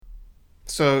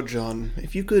So, John,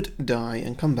 if you could die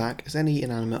and come back as any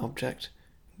inanimate object,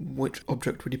 which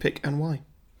object would you pick and why?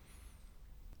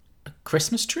 A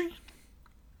Christmas tree?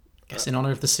 Guess in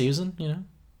honour of the season, you know?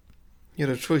 You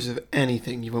had a choice of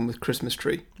anything, you went with Christmas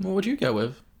tree. What would you go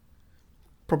with?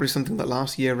 Probably something that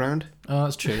lasts year round. Oh,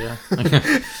 that's true, yeah.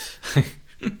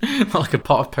 Like a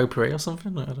pot of potpourri or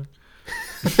something? I don't...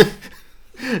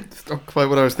 It's not quite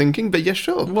what I was thinking, but yeah,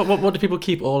 sure. What do people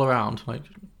keep all around? Like,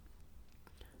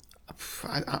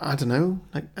 I don't know,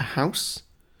 like a house?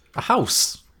 a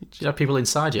house? Do you have people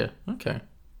inside you? Okay.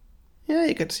 Yeah,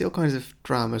 you get to see all kinds of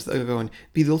dramas that are going,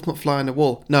 be the ultimate fly on the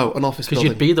wall. No, an office Because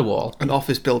building. you'd be the wall. An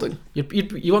office building.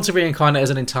 You want to reincarnate as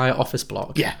an entire office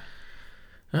block? Yeah.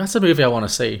 That's a movie I want to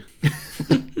see.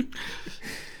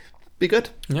 Be good.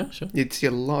 Yeah, sure. You'd see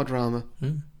a lot of drama.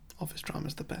 Mm. Office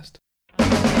drama's the best. Some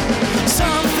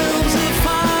films are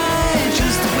fine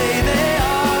just the way they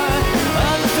are.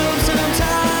 Other films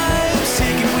sometimes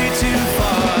take it way too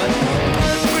far.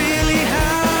 But really,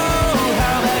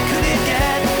 how bad could it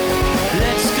get?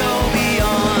 Let's go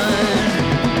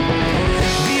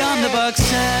beyond the box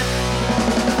set.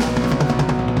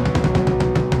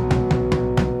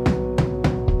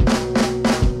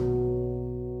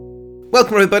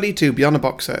 Welcome everybody to Beyond the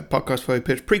Box Set, a podcast where we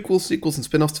pitch prequels, sequels and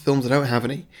spin-offs to films that don't have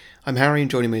any. I'm Harry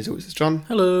and joining me as always is John.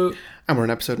 Hello. And we're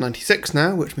on episode 96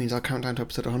 now, which means our countdown to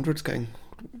episode 100 is getting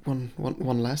one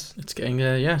less. It's getting,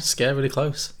 scarily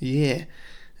close. Yeah.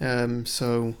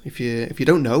 So if you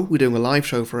don't know, we're doing a live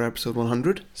show for episode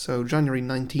 100. So January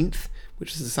 19th,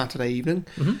 which is a Saturday evening.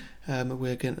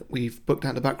 Mm-hmm. We've booked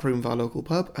out the back room of our local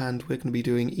pub, and we're going to be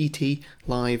doing E.T.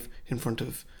 live in front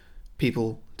of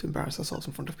people to embarrass ourselves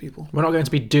in front of people. We're not going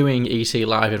to be doing E.T.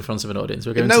 live in front of an audience.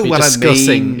 We're going know to be what I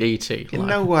discussing mean. E.T. You live.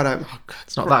 know what I'm... Oh God,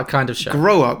 It's not that kind of show.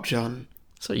 grow up, John.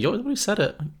 So you're the one who said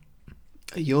it.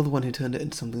 You're the one who turned it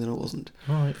into something that it wasn't.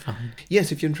 Alright, fine.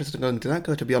 Yes, if you're interested in going to that,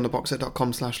 go to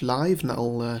beyondtheboxset.com/live and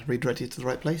that'll redirect you to the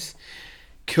right place.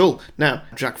 Cool. Now,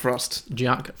 Jack Frost,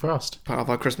 Jack Frost. part of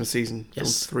our Christmas season.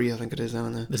 Yes. Film 3, I think it is,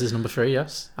 down there. This is number 3,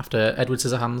 yes. After Edward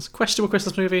Scissorhands, questionable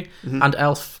Christmas movie, and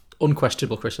Elf,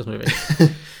 unquestionable Christmas movie.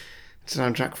 So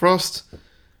now, Jack Frost.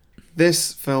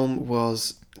 This film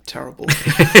was terrible.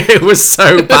 It was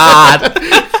so bad.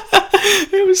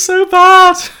 It was so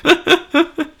bad.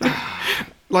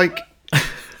 Like,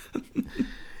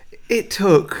 it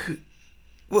took...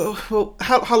 Well,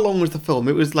 how long was the film?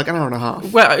 It was like an hour and a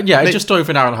half. Well, yeah, just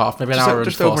over an hour and a half, maybe an hour and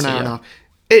Just 40, over an hour and a half.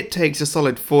 It takes a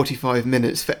solid 45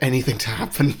 minutes for anything to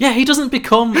happen. Yeah, he doesn't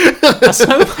become a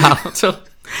snowman until...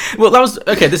 Well, that was...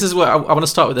 Okay, this is where I want to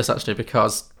start with this, actually,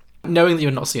 because knowing that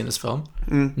you're not seeing this film,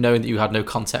 knowing that you had no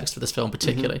context for this film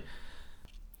particularly,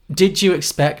 did you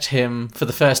expect him, for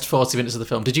the first 40 minutes of the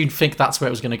film, did you think that's where it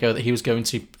was going to go, that he was going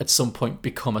to, at some point,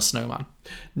 become a snowman?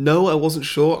 No, I wasn't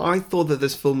sure. I thought that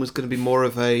this film was going to be more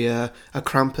of a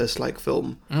Krampus-like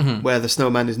film, where the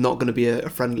snowman is not going to be a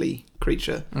friendly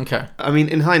creature. Okay. I mean,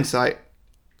 in hindsight,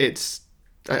 it's,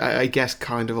 I guess,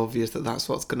 kind of obvious that that's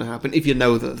what's going to happen, if you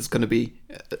know that there's going to be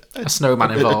A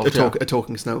snowman involved, a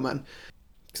talking snowman.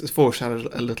 It's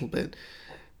foreshadowed a little bit.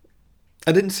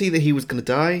 I didn't see that he was going to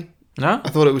die. No? I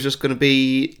thought it was just going to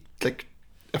be like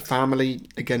a family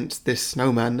against this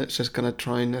snowman that's just going to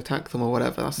try and attack them or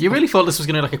whatever. You really thought this was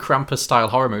going to be like a Krampus-style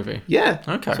horror movie? Yeah.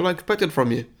 Okay. That's what I expected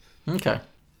from you. Okay.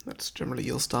 That's generally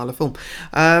your style of film.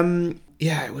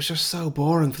 Yeah, it was just so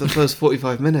boring for the first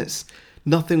 45 minutes.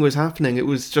 Nothing was happening. It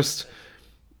was just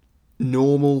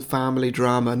normal family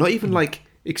drama. Not even like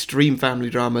extreme family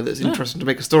drama that's interesting to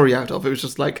make a story out of. It was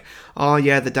just like, oh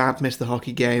yeah, the dad missed the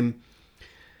hockey game.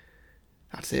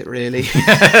 That's it, really.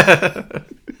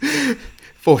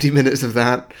 40 minutes of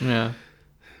that. Yeah.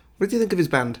 What did you think of his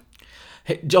band?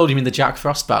 Hey, oh, you mean the Jack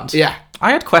Frost band? Yeah.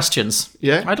 I had questions.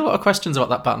 Yeah? I had a lot of questions about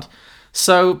that band.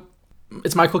 So,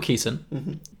 it's Michael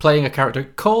Keaton playing a character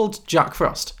called Jack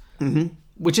Frost,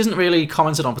 which isn't really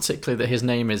commented on particularly that his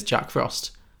name is Jack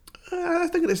Frost. I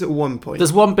think it is at one point.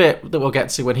 There's one bit that we'll get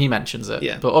to when he mentions it.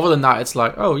 Yeah. But other than that, it's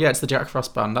like, oh yeah, it's the Jack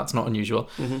Frost band. That's not unusual.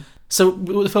 So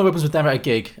the film opens with them at a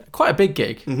gig, quite a big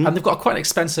gig, and they've got quite an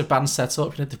expensive band set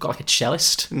up. You know, they've got like a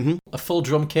cellist, a full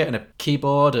drum kit, and a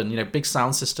keyboard, and big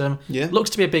sound system. Yeah. Looks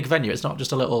to be a big venue. It's not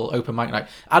just a little open mic night,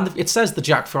 and it says the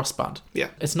Jack Frost band.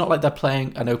 Yeah. It's not like they're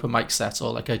playing an open mic set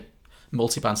or like a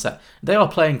multi-band set. They are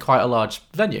playing quite a large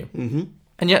venue,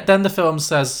 and yet then the film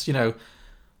says,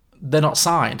 they're not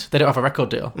signed. They don't have a record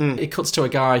deal. It cuts to a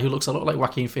guy who looks a lot like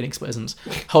Joaquin Phoenix, but isn't,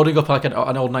 holding up like an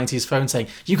old 90s phone saying,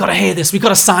 you got to hear this. We got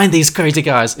to sign these crazy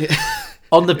guys. Yeah.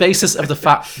 On the basis of the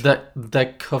fact that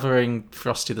they're covering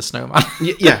Frosty the Snowman.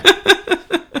 Yeah.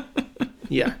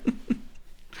 Yeah.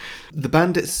 The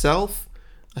band itself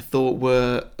I thought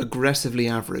were aggressively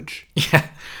average. Yeah.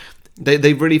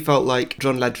 They really felt like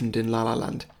John Legend in La La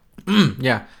Land.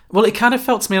 Yeah. Well, it kind of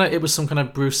felt to me like it was some kind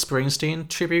of Bruce Springsteen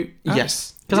tribute.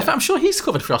 Yes. Because I'm sure he's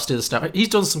covered Frosty the Snowman. He's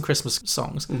done some Christmas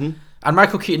songs. Mm-hmm. And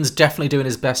Michael Keaton's definitely doing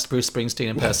his best Bruce Springsteen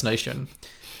impersonation.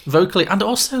 Vocally, and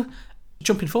also,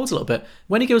 jumping forwards a little bit,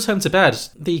 when he goes home to bed,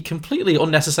 the completely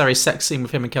unnecessary sex scene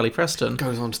with him and Kelly Preston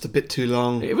Goes on just a bit too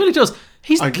long. It really does.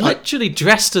 He's literally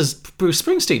dressed as Bruce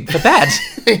Springsteen for bed.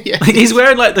 Yeah. Like, he's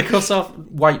wearing like the cut-off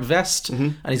white vest,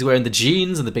 and he's wearing the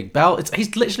jeans and the big belt.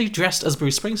 He's literally dressed as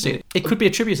Bruce Springsteen. It could be a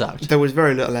tribute act. There was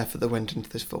very little effort that went into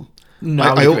this film. No,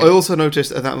 I also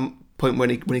noticed at that point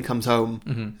when he comes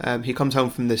home, he comes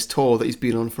home from this tour that he's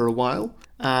been on for a while,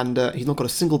 and he's not got a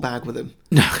single bag with him.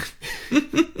 No.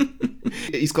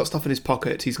 He's got stuff in his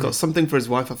pocket. He's got something for his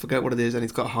wife, I forget what it is, and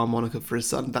he's got a harmonica for his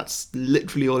son. That's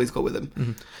literally all he's got with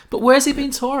him. But where's he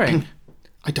been touring?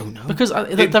 I don't know. Because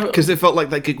it felt like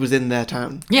that gig was in their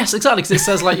town. Yes, exactly. Because it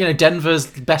says like, Denver's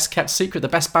best kept secret, the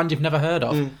best band you've never heard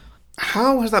of.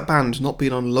 How has that band not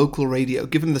been on local radio,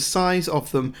 given the size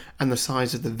of them and the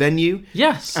size of the venue?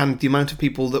 Yes. And the amount of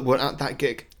people that were at that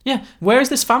gig? Yeah. Where is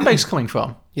this fan base coming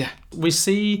from? Yeah. We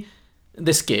see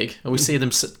this gig, and we see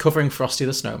them covering Frosty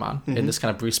the Snowman in this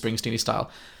kind of Bruce Springsteen style.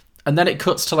 And then it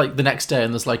cuts to like the next day,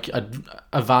 and there's like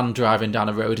a van driving down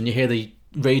a road, and you hear the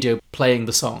radio playing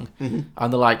the song, and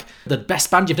they're like, the best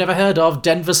band you've never heard of,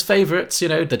 Denver's favourites,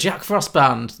 the Jack Frost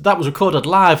Band, that was recorded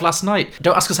live last night,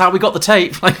 don't ask us how we got the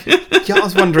tape. Like, yeah, I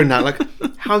was wondering that, like,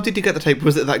 how did you get the tape?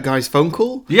 Was it that guy's phone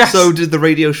call? Yes. So did the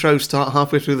radio show start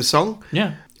halfway through the song?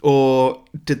 Yeah. Or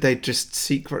did they just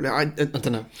secretly... I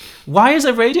don't know. Why is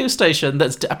a radio station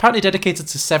that's apparently dedicated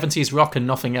to 70s rock and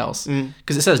nothing else?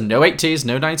 Because it says no 80s,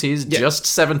 no 90s, just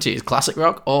 70s. Classic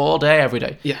rock all day, every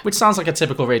day. Yeah. Which sounds like a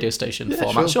typical radio station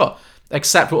format, sure.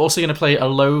 Except we're also going to play a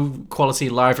low-quality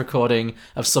live recording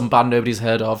of some band nobody's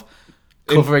heard of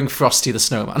covering Frosty the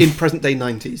Snowman. In present-day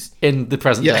 90s. In the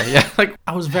present day, yeah. Like,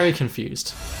 I was very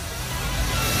confused.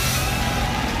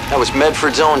 That was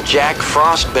Medford's own Jack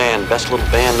Frost Band, best little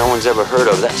band no one's ever heard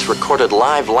of. That's recorded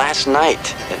live last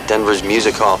night at Denver's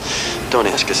Music Hall. Don't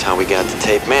ask us how we got the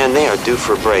tape. Man, they are due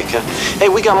for a break, huh? Hey,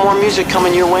 we got more music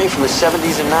coming your way from the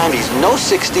 70s and 90s. No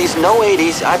 60s, no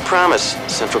 80s, I promise.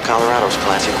 Central Colorado's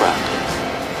classic rock.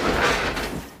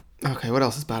 Okay, what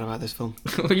else is bad about this film?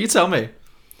 You tell me.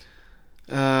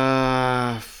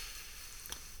 The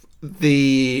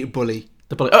bully.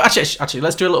 The bully. Oh, actually,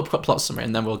 let's do a little plot summary,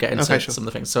 and then we'll get into some of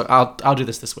the things. So I'll do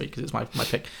this week because it's my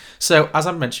pick. So as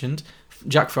I mentioned,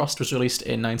 Jack Frost was released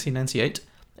in 1998.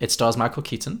 It stars Michael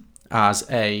Keaton as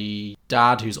a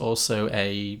dad who's also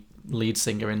a lead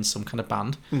singer in some kind of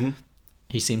band.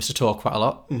 He seems to tour quite a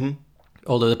lot,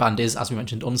 although the band is, as we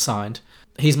mentioned, unsigned.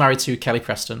 He's married to Kelly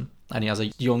Preston, and he has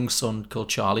a young son called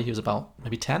Charlie, who's about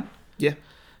maybe 10. Yeah.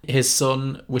 His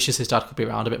son wishes his dad could be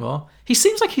around a bit more. He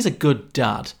seems like he's a good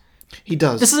dad. He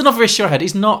does. This is another issue I had.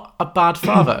 He's not a bad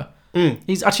father.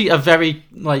 He's actually a very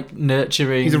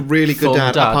nurturing. He's a really good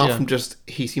dad. Apart yeah. from just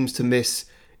he seems to miss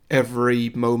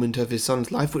every moment of his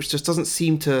son's life, which just doesn't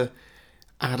seem to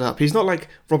add up. He's not like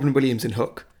Robin Williams in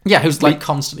Hook. Yeah, who's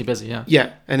constantly busy. Yeah.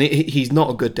 Yeah, and he's not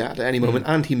a good dad at any moment,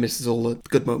 and he misses all the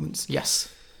good moments.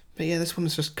 Yes. But yeah, this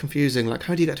one's just confusing. Like,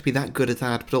 how do you get to be that good a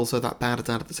dad, but also that bad a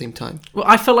dad at the same time? Well,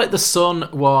 I felt like the son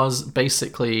was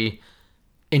basically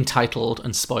entitled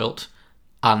and spoilt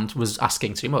and was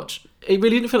asking too much. It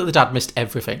really didn't feel like the dad missed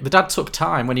everything. The dad took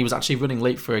time when he was actually running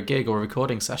late for a gig or a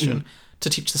recording session to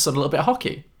teach the son a little bit of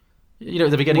hockey.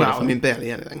 At the beginning of the film. I mean,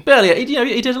 barely anything. Barely,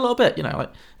 he did a little bit,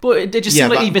 but it just seemed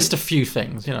like he missed a few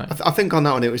things, I think on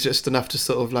that one it was just enough to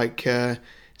sort of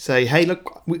say, hey,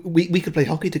 look, we could play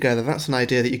hockey together. That's an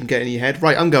idea that you can get in your head.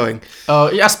 Right, I'm going.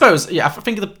 Oh, yeah, I suppose. Yeah, I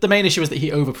think the main issue is that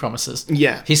he overpromises.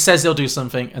 Yeah. He says he'll do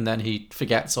something and then he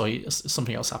forgets or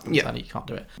something else happens and he can't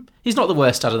do it. He's not the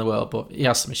worst dad in the world, but he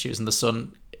has some issues and the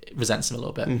son resents him a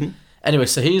little bit. Anyway,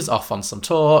 so he's off on some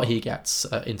tour. He gets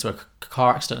into a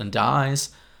car accident and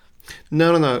dies.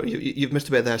 No. You've missed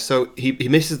a bit there. So he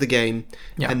misses the game,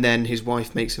 and then his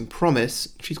wife makes him promise.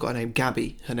 She's got a name,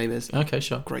 Gabby. Her name is. Okay,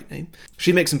 sure. Great name.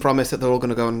 She makes him promise that they're all going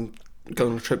to go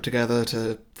on a trip together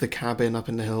to the cabin up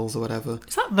in the hills or whatever.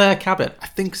 Is that their cabin? I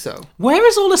think so. Where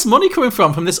is all this money coming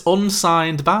from this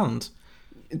unsigned band?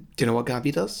 Do you know what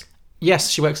Gabby does? Yes,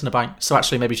 she works in a bank. So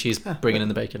actually, maybe she's bringing in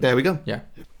the bacon. There we go. Yeah.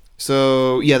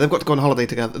 So yeah, they've got to go on holiday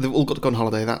together. They've all got to go on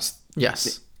holiday. That's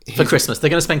yes. For Christmas.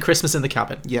 They're going to spend Christmas in the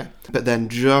cabin. Yeah. But then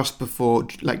just before,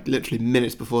 literally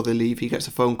minutes before they leave, he gets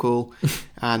a phone call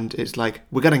and it's like,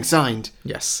 we're getting signed.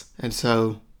 Yes. And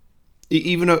so,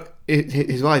 even though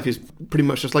his wife is pretty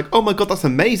much just like, oh my God, that's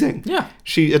amazing. Yeah.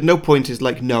 She at no point is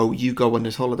like, no, you go on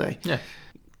this holiday. Yeah.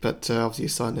 But obviously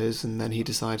his son is, and then he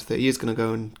decides that he is going to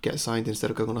go and get signed instead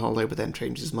of going on holiday, but then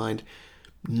changes his mind.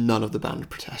 None of the band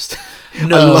protest.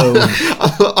 No.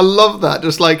 I love that.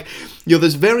 Just like, you're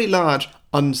this very large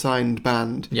unsigned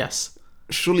band. Yes.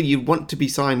 Surely you'd want to be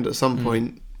signed at some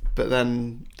point, but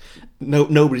then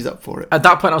nobody's up for it. At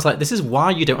that point, I was like, this is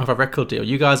why you don't have a record deal.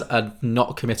 You guys are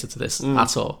not committed to this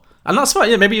at all. And that's fine.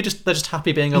 Yeah, maybe they're just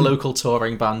happy being a local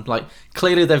touring band. Like,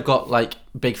 clearly they've got, like,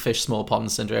 big fish, small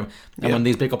pond syndrome. And when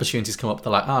these big opportunities come up,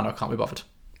 they're like, oh, no, can't be bothered.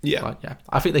 Yeah. Like, yeah.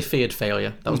 I think they feared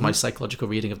failure. That was my psychological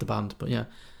reading of the band. But yeah.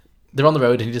 They're on the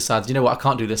road and he decides, you know what, I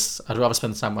can't do this. I'd rather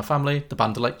spend the time with my family. The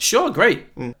band are like, sure, great.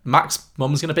 Mac's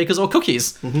mum's going to bake us all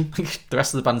cookies. The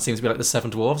rest of the band seems to be like the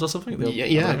Seven Dwarves or something. I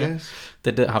guess.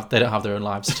 They don't have their own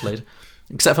lives to lead.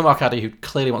 Except for Mark Addy, who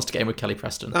clearly wants to get in with Kelly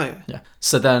Preston. Oh, yeah.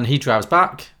 So then he drives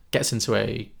back, gets into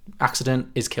a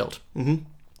accident, is killed.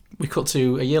 We cut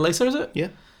to a year later, is it? Yeah.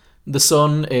 The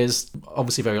son is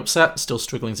obviously very upset, still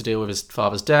struggling to deal with his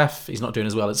father's death. He's not doing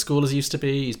as well at school as he used to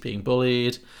be. He's being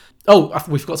bullied. Oh,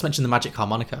 we forgot to mention the magic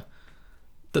harmonica.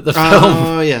 The film.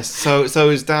 Oh, yes. So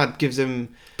his dad gives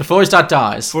him... Before his dad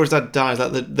dies. like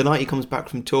the night he comes back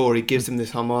from tour, he gives him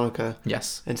this harmonica.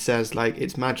 Yes. And says, like,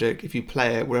 it's magic. If you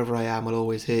play it, wherever I am, I'll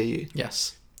always hear you.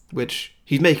 Yes. Which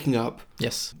he's making up.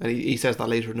 Yes. And he says that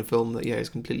later in the film that, it's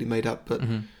completely made up, but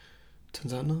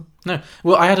turns out not. No.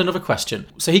 Well, I had another question.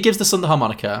 So he gives the son the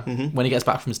harmonica when he gets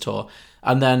back from his tour.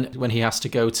 And then when he has to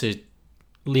go to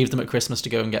leave them at Christmas to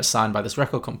go and get signed by this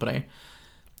record company,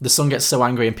 the son gets so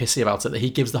angry and pissy about it that he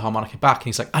gives the harmonica back and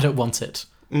he's like, I don't want it.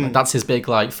 Like, that's his big,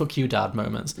 like, fuck you, dad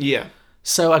moment. Yeah.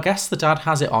 So I guess the dad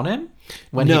has it on him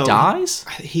when he dies?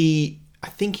 I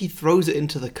think he throws it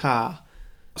into the car.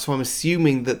 So I'm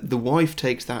assuming that the wife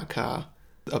takes that car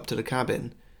up to the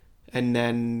cabin and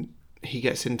then he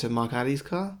gets into Mark Addy's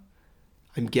car.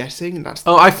 I'm guessing that's...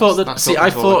 Oh, I thought that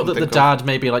the think of. dad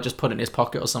maybe, like, just put it in his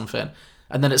pocket or something.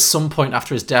 And then at some point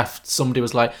after his death, somebody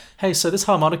was like, hey, so this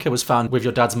harmonica was found with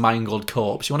your dad's mangled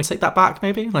corpse. You want to take that back,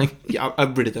 maybe? Like, Yeah, I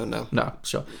really don't know. no,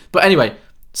 sure. But anyway,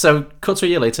 so cut to a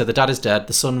year later, the dad is dead.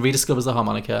 The son rediscovers the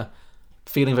harmonica,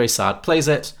 feeling very sad, plays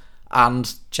it,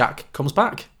 and Jack comes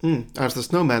back As the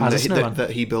snowman, As a snowman. that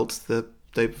he built the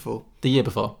day before. the year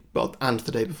before. Well, and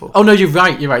the day before. Oh, no, you're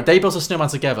right. They built a snowman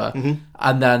together.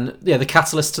 And then, the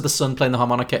catalyst to the son playing the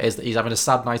harmonica is that he's having a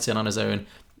sad night in on his own.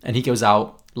 And he goes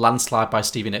out, Landslide by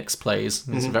Stevie Nicks plays.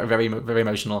 It's very, very, very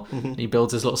emotional. And he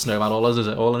builds his little snowman all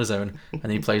on his own. And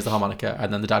then he plays the harmonica.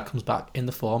 And then the dad comes back in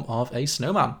the form of a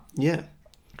snowman. Yeah.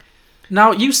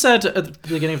 Now, you said at the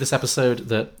beginning of this episode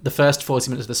that the first 40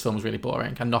 minutes of this film was really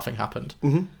boring and nothing happened.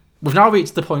 We've now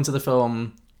reached the point of the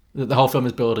film that the whole film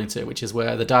is building to, which is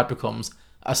where the dad becomes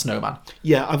a snowman.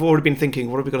 Yeah, I've already been thinking,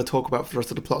 what are we going to talk about for the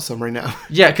rest of the plot summary now?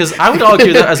 Yeah, because I would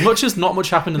argue that as much as not much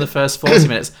happened in the first 40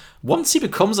 minutes, once he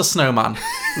becomes a snowman,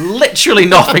 literally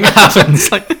nothing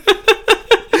happens. Like...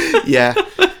 Yeah.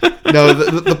 No,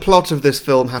 the plot of this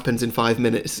film happens in 5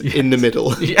 minutes in the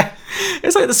middle. Yeah.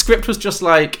 It's like the script was just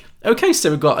like, okay,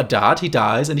 so we've got a dad, he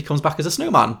dies, and he comes back as a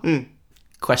snowman.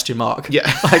 Question mark.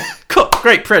 Yeah. Like, cut,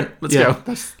 great, print, let's Yeah,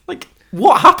 go. Like,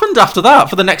 what happened after that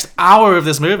for the next hour of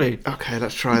this movie? Okay,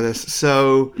 let's try this.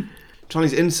 So,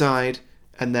 Charlie's inside,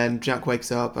 and then Jack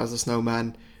wakes up as a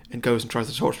snowman and goes and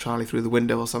tries to torch Charlie through the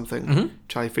window or something.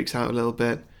 Charlie freaks out a little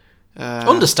bit.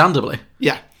 Understandably.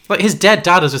 Yeah. Like, his dead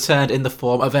dad has returned in the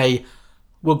form of a,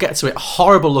 we'll get to it,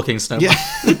 horrible-looking snowman.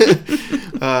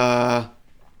 Yeah.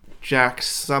 Jack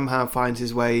somehow finds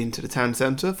his way into the town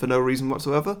centre for no reason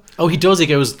whatsoever. Oh, he does. He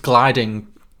goes gliding.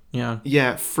 Yeah.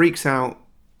 Yeah, freaks out.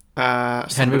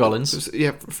 Henry Rollins.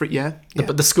 Yeah,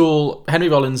 But the school, Henry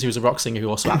Rollins, who's a rock singer who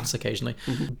also acts occasionally,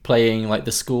 playing like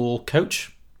the school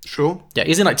coach. Sure. Yeah,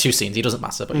 he's in like 2 scenes. He doesn't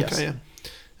matter, but yes. Okay,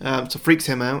 yeah. So freaks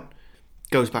him out,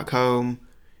 goes back home,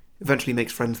 eventually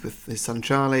makes friends with his son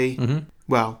Charlie.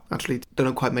 Well, actually, they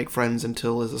don't quite make friends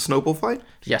until there's a snowball fight.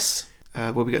 Yes.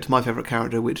 Where we get to my favourite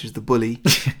character, which is the bully.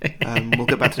 We'll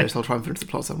get back to this. I'll try and finish the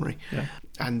plot summary. Yeah.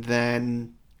 And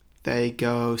then they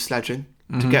go sledging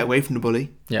to get away from the bully.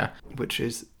 Yeah. Which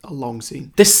is a long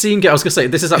scene. This scene, I was going to say,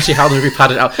 this is actually how the movie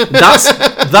padded out.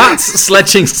 That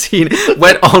sledging scene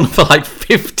went on for like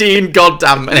 15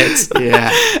 goddamn minutes.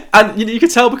 Yeah. And you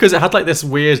could tell because it had like this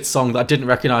weird song that I didn't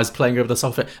recognise playing over the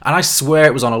top of it. And I swear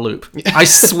it was on a loop. I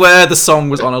swear the song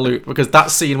was on a loop because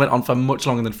that scene went on for much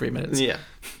longer than 3 minutes. Yeah.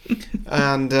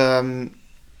 And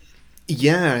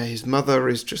his mother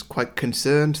is just quite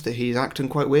concerned that he's acting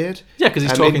quite weird. Yeah, because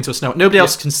he's talking to a snowman. Nobody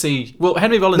else can see. Well,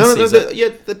 Henry Rollins sees it. Yeah,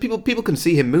 people can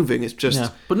see him moving. It's just, Yeah,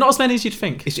 but not as many as you'd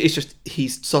think. it's just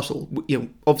he's subtle.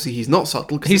 Obviously he's not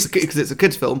subtle because it's a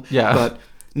kids' film. Yeah. But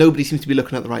nobody seems to be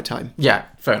looking at the right time. Yeah,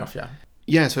 fair enough. Yeah.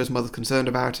 yeah, so his mother's concerned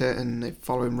about it, and they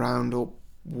follow him around or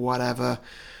whatever.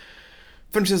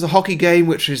 Finishes a hockey game,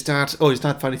 which his dad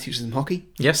finally teaches him hockey.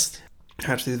 Yes.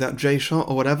 How to do that J shot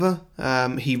or whatever.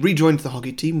 He rejoined the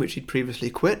hockey team, which he'd previously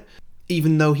quit,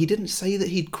 even though he didn't say that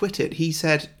he'd quit it. He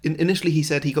said, initially he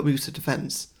said he got moved to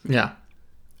defence, Yeah.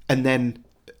 and then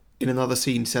in another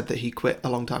scene said that he quit a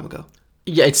long time ago.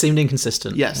 Yeah, it seemed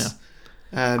inconsistent. Yes.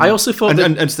 Yeah. I also thought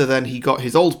and so then he got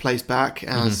his old place back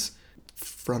as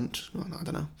front. Well, I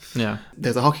don't know. Yeah.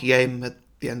 There's a hockey game at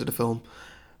the end of the film,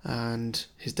 and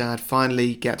his dad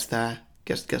finally gets there,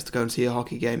 gets to go and see a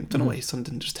hockey game. Don't know why his son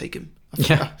didn't just take him.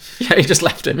 Yeah, he just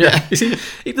left him. Yeah, you see,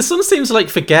 the son seems to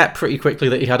forget pretty quickly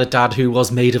that he had a dad who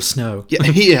was made of snow.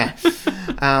 Yeah.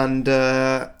 And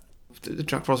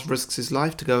Jack Frost risks his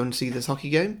life to go and see this hockey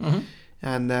game,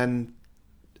 and then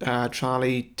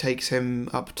Charlie takes him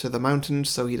up to the mountains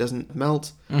so he doesn't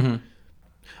melt. They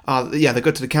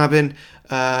go to the cabin,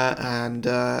 and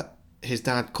his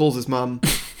dad calls his mum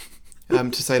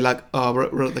to say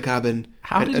we're at the cabin.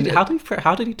 How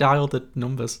did he dial the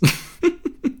numbers?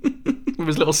 With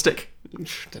his little stick.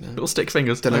 Don't know. Little stick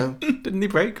fingers. Don't know. Didn't he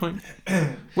break? Well,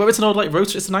 it's an old rotary.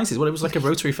 It's the 90s. Well, it was like a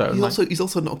rotary phone. He's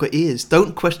also not got ears.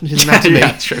 Don't question his anatomy.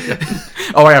 Yeah, true. Yeah.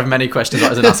 Oh, I have many questions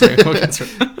about his anatomy. We'll get to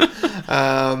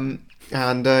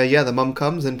it. The mum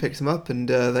comes and picks him up,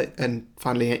 and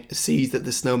finally sees that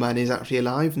the snowman is actually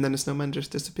alive, and then the snowman just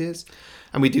disappears.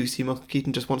 And we do see Michael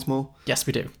Keaton just once more. Yes,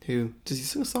 we do. Who does he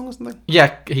sing a song or something?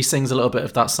 Yeah, he sings a little bit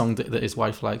of that song that his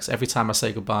wife likes. Every time I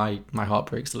say goodbye, my heart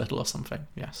breaks a little, or something.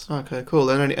 Yes. Okay, cool.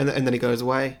 And then he goes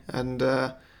away, and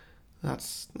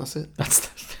that's it. That's the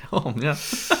film. Yeah.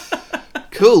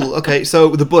 Cool. Okay,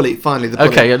 so the bully. Finally, the bully.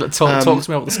 Okay, talk to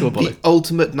me about the school bully. The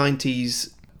ultimate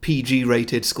 90s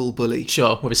PG-rated school bully.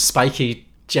 Sure, with his spiky,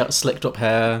 slicked up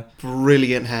hair.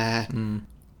 Brilliant hair.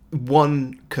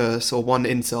 One curse or one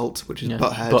insult, which is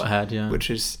butthead. Butthead, yeah. Which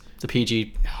is the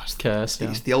PG curse.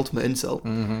 It's the ultimate insult.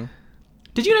 Mm-hmm.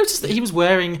 Did you notice that he was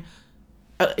wearing,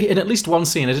 in at least one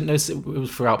scene, I didn't notice it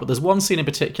was throughout, but there's one scene in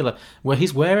particular where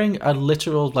he's wearing a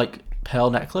literal, pearl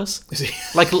necklace. Is he?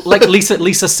 like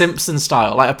Lisa Simpson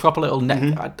style, like a proper little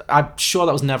neck. I'm sure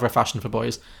that was never a fashion for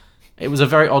boys. It was a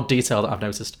very odd detail that I've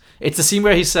noticed. It's the scene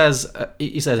where he says,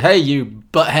 "Hey, you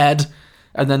butthead,"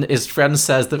 and then his friend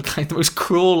says the most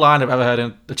cruel line I've ever heard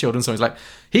in a children's song. He's like,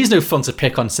 "He's no fun to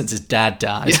pick on since his dad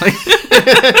died."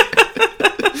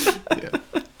 Yeah.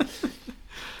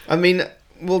 I mean,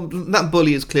 well, that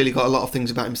bully has clearly got a lot of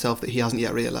things about himself that he hasn't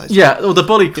yet realised. Yeah, well, the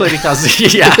bully clearly has.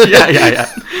 Yeah.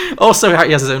 Also,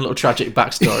 he has his own little tragic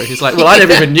backstory. He's like, "Well, I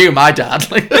never even knew my dad."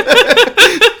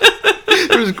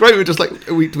 It was great. We're just like,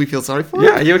 do we feel sorry for him?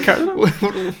 Yeah, you okay?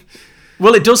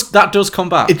 Well, that does come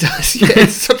back. It does. Yeah,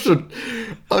 it's such an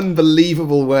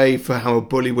unbelievable way for how a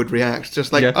bully would react.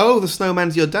 Just like, oh, the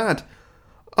snowman's your dad.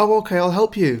 Oh, okay, I'll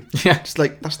help you. Yeah. Just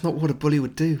like, that's not what a bully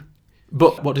would do.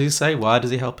 But what does he say? Why does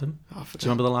he help him? Do you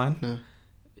remember the line? No.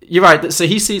 You're right. So at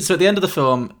the end of the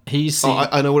film, he sees... Oh,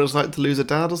 I know what it's like to lose a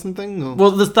dad or something? Or...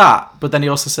 Well, there's that. But then he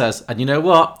also says, and you know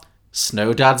what?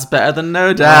 Snow dad's better than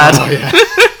no dad. Oh, yeah.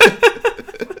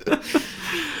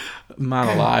 Man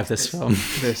alive, this film.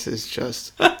 This is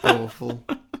just awful.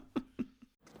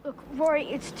 Look, Rory,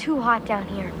 it's too hot down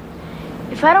here.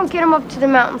 If I don't get him up to the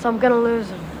mountains, I'm gonna lose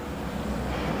him.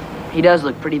 He does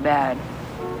look pretty bad.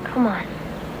 Come on.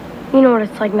 You know what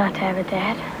it's like not to have a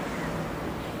dad.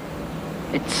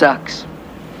 It sucks.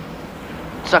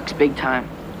 Sucks big time.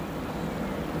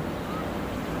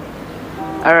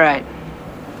 All right.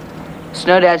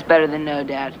 Snow dad's better than no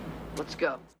dad. Let's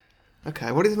go.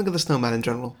 Okay, what do you think of the snowman in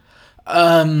general?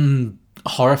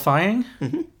 Horrifying,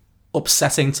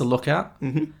 upsetting to look at,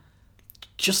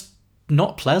 just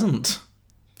not pleasant.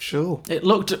 Sure. It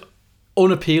looked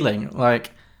unappealing.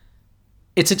 Like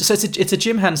it's a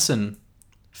Jim Henson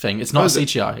thing. It's not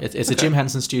CGI. It's a Jim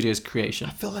Henson Studios creation.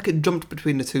 I feel like it jumped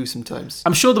between the two sometimes.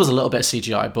 I'm sure there was a little bit of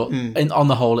CGI, but on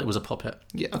the whole, it was a puppet.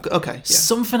 Yeah. Okay. Yeah.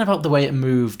 Something about the way it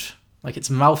moved, like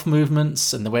its mouth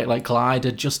movements and the way it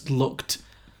glided, just looked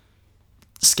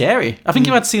scary. I think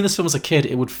if I'd seen this film as a kid,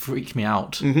 it would freak me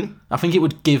out. I think it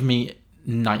would give me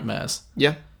nightmares.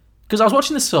 Yeah. Because I was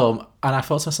watching this film and I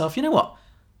thought to myself, you know what?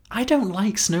 I don't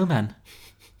like snowmen.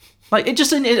 Like, it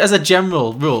just as a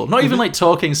general rule, not even like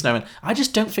talking snowmen. I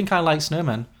just don't think I like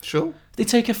snowmen. Sure. They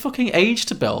take a fucking age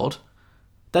to build.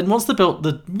 Then once they're built,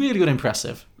 they're really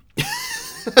unimpressive.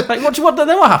 Like,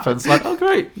 then what happens? Like, oh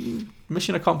great,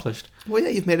 mission accomplished. Well, yeah,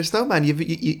 you've made a snowman.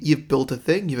 You've built a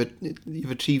thing. You've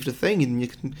achieved a thing, and you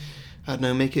can, I don't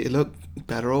know, make it look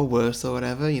better or worse or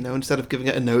whatever. You know, instead of giving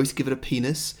it a nose, give it a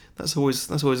penis. That's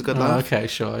always a good laugh. Okay,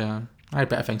 sure, yeah. I had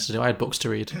better things to do. I had books to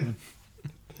read.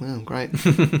 Oh, great.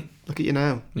 Look at you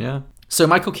now. Yeah. So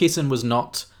Michael Keaton was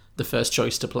not the first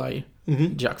choice to play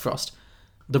Jack Frost.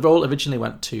 The role originally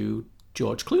went to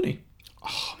George Clooney.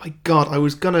 Oh my God, I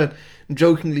was going to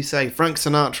jokingly say Frank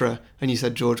Sinatra, and you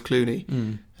said George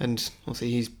Clooney. And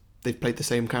obviously they've played the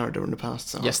same character in the past.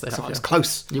 So, Yes, they have, So I was yeah.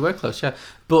 close. You were close, yeah.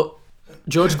 But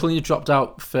George Clooney dropped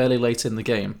out fairly late in the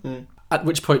game, at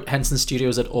which point Henson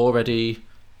Studios had already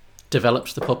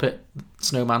developed the puppet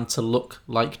snowman to look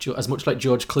like as much like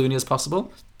George Clooney as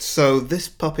possible. So this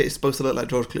puppet is supposed to look like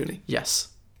George Clooney. Yes.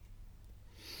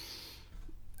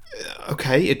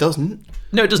 Okay, it doesn't.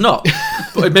 No, it does not.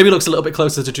 But it maybe looks a little bit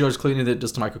closer to George Clooney than it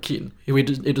does to Michael Keaton, who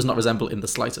it does not resemble in the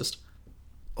slightest.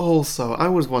 Also, I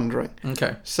was wondering.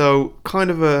 Okay. So, kind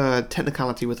of a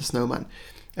technicality with the snowman.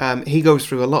 He goes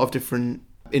through a lot of different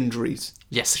injuries.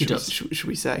 Yes, he does. Should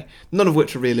we say? None of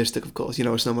which are realistic, of course. You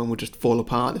know, a snowman would just fall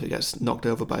apart if it gets knocked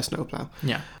over by a snowplow.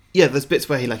 Yeah. Yeah, there's bits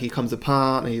where he comes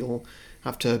apart and he'll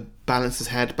have to balance his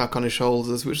head back on his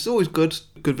shoulders, which is always good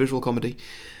visual comedy.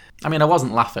 I mean, I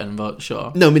wasn't laughing, but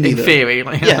sure. No, me neither. In theory.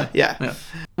 Like, Yeah.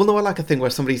 Well, no, I like a thing where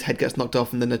somebody's head gets knocked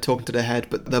off and then they're talking to their head,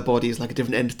 but their body is like a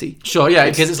different entity. Sure, yeah,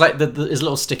 because it's like his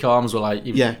little stick arms were like...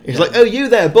 It's like, oh, you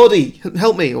there, body,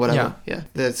 help me, or whatever. Yeah. Yeah.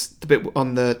 There's the bit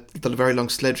on the very long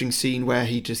sledging scene where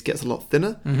he just gets a lot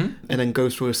thinner and then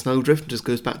goes through a snowdrift and just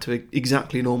goes back to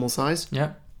exactly normal size.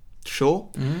 Yeah. Sure.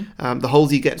 The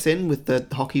holes he gets in with the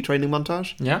hockey training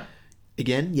montage. Yeah.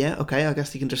 Again, yeah, okay, I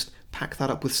guess he can just pack that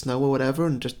up with snow or whatever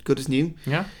and just good as new.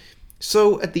 Yeah.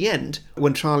 So at the end,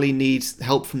 when Charlie needs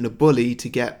help from the bully to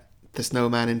get the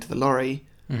snowman into the lorry,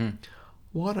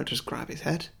 why not just grab his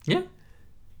head? Yeah.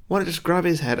 Why not just grab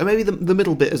his head? Or maybe the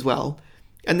middle bit as well.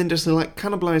 And then just like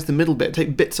cannibalise the middle bit,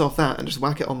 take bits off that and just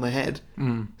whack it on the head.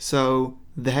 So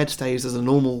the head stays as a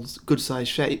normal,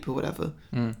 good-sized shape or whatever.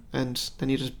 And then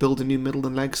you just build a new middle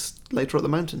and legs later up the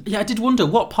mountain. Yeah, I did wonder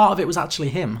what part of it was actually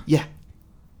him. Yeah.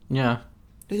 Yeah.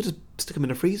 You could just stick him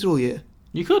in a freezer all year.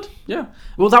 You could, yeah.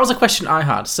 Well, that was a question I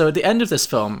had. So at the end of this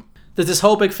film, there's this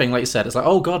whole big thing, like you said. It's like,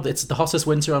 oh God, it's the hottest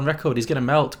winter on record. He's going to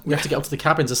melt. We have to get up to the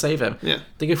cabin to save him. Yeah.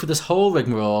 They go through this whole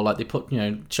rigmarole. Like they put,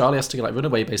 Charlie has to run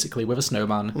away basically with a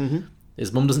snowman.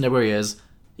 His mum doesn't know where he is.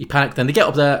 He panicked. Then they get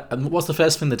up there, and what's the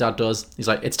first thing the dad does? He's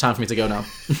like, it's time for me to go now.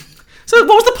 So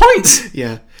what was the point?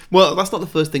 Yeah. Well, that's not the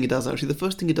first thing he does, actually. The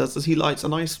first thing he does is he lights a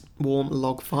nice, warm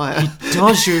log fire.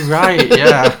 Does you're right,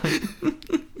 yeah.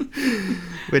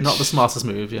 Which, Not the smartest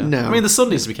move, yeah. No. I mean, the sun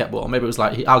needs to be kept warm. Maybe it was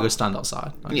like, I'll go stand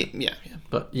outside. Like, yeah.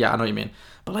 But yeah, I know what you mean.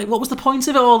 But like, what was the point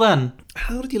of it all then?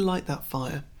 How did you light that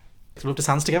fire? He rubbed his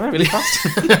hands together really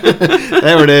fast.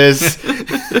 There it is.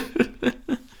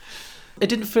 It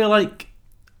didn't feel like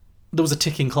there was a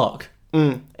ticking clock.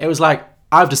 It was like,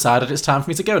 I've decided it's time for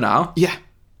me to go now. Yeah.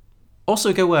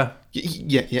 Also, go where?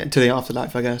 Yeah, to the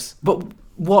afterlife, I guess. But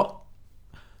what?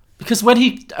 Because when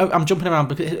I'm jumping around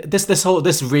because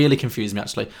this really confused me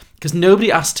actually because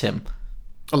nobody asked him.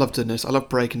 I love doing this. I love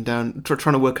breaking down,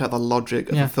 trying to work out the logic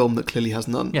of a film that clearly has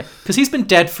none. Yeah, because he's been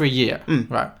dead for a year,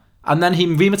 right? And then he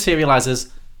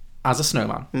rematerializes as a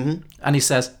snowman, and he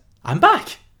says, "I'm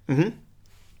back."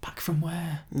 Back from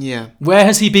where? Yeah. Where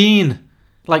has he been?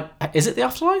 Like, is it the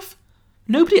afterlife?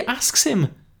 Nobody asks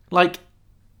him. Like,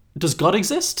 does God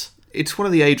exist? It's one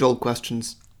of the age-old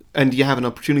questions. And you have an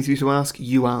opportunity to ask,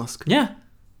 you ask. Yeah,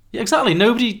 exactly.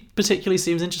 Nobody particularly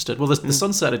seems interested. Well, the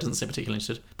son certainly doesn't seem particularly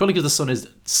interested. Probably because the son is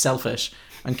selfish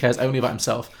and cares only about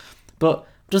himself. But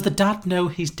does the dad know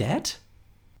he's dead?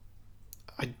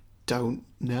 I don't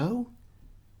know.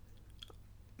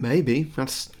 Maybe.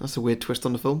 That's a weird twist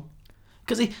on the film.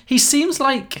 Because he seems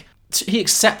like he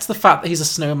accepts the fact that he's a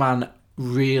snowman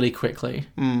really quickly.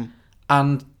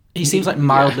 And he seems like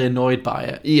mildly annoyed by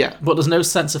it. Yeah. But there's no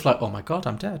sense of like, oh my God,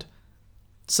 I'm dead.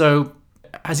 So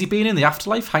has he been in the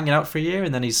afterlife hanging out for a year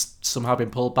and then he's somehow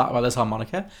been pulled back by this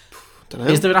harmonica? Don't know.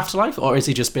 Is there an afterlife? Or has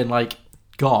he just been like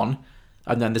gone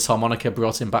and then this harmonica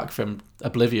brought him back from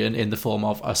oblivion in the form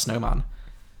of a snowman?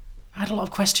 I had a lot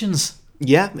of questions.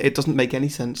 Yeah, it doesn't make any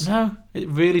sense. No, it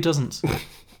really doesn't.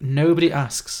 Nobody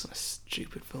asks. A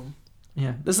stupid film.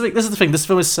 Yeah, this is the thing. This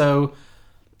film is so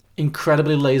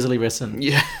incredibly lazily written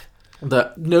Yeah.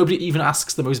 that nobody even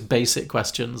asks the most basic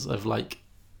questions of like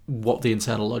what the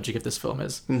internal logic of this film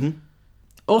is.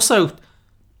 Also,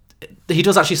 he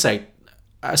does actually say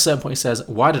at a certain point, he says,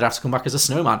 "Why did I have to come back as a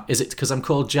snowman? Is it because I'm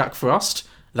called Jack Frost?"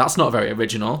 That's not very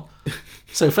original.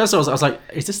 So first of all, I was like,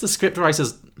 is this the script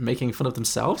writers making fun of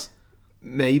themselves?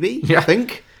 Maybe, Yeah. I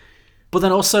think. But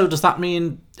then also, does that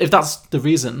mean, if that's the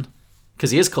reason,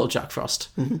 because he is called Jack Frost,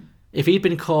 if he'd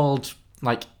been called,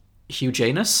 like, Hugh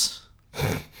Janus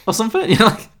or something,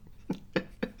 like,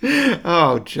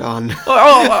 Oh, John.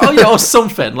 Yeah, or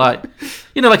something like,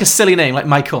 like a silly name like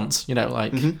Mike Hunt.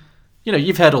 Like,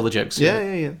 you've heard all the jokes.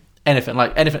 Yeah.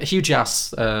 Anything, Hugh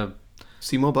Jass,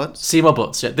 Seymour Butts. Seymour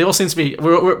Butts. Yeah, they all seem to be.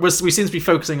 We seem to be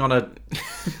focusing on a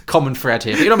common thread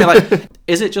here. But you know what I mean? Like,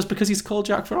 is it just because he's called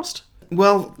Jack Frost?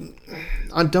 Well,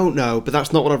 I don't know, but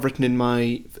that's not what I've written in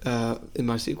my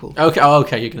sequel. Okay. Oh,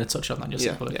 okay. You're going to touch on that in your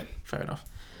sequel. Yeah. Fair enough.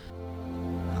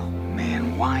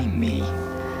 Man, why me?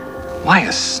 Why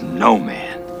a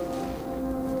snowman?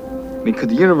 I mean, could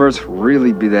the universe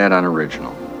really be that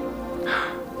unoriginal?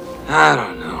 I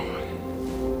don't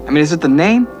know. I mean, is it the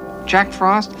name? Jack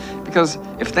Frost? Because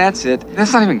if that's it,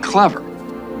 that's not even clever.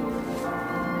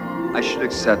 I should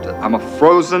accept it. I'm a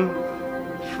frozen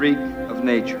freak of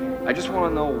nature. I just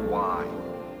want to know why.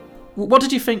 What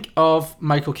did you think of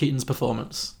Michael Keaton's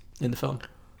performance in the film?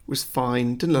 Was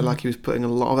fine. Didn't look like he was putting in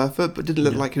a lot of effort, but didn't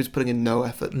look like he was putting in no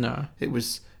effort. No. It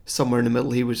was somewhere in the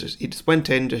middle. He just went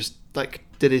in, just like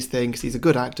did his thing because he's a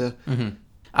good actor. Mm-hmm.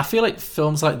 I feel like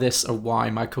films like this are why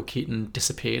Michael Keaton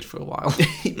disappeared for a while.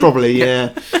 Probably,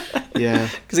 yeah. Yeah.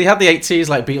 Because he had the 80s,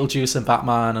 like Beetlejuice and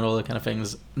Batman and all the kind of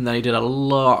things. And then he did a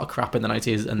lot of crap in the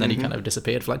 90s, and then he kind of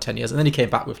disappeared for like 10 years. And then he came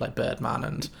back with like Birdman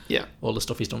and all the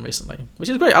stuff he's done recently, which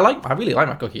is great. I really like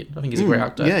Michael Keaton. I think he's a great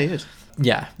actor. Yeah, he is.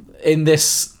 Yeah. In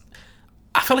this,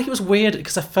 I felt like it was weird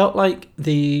because I felt like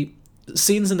the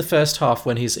scenes in the first half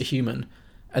when he's a human,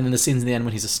 and then the scenes in the end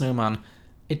when he's a snowman,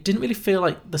 it didn't really feel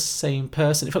like the same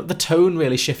person. It felt like the tone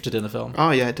really shifted in the film.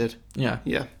 Oh, yeah, it did. Yeah.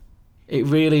 Yeah. It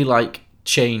really,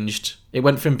 changed. It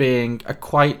went from being a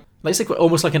quite,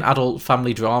 almost like an adult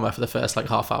family drama for the first,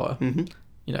 half hour. Mm-hmm.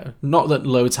 Not that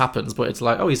loads happens, but it's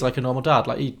like, oh, he's like a normal dad.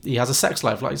 Like, he has a sex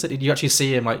life. Like you said, you actually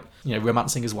see him,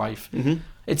 romancing his wife. Mm-hmm.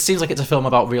 It seems like it's a film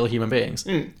about real human beings.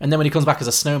 Mm. And then when he comes back as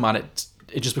a snowman, it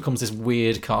just becomes this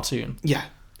weird cartoon. Yeah.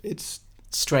 It's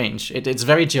strange. It's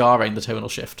very jarring, the tonal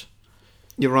shift.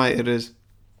 You're right, it is.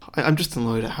 I'm just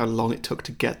annoyed at how long it took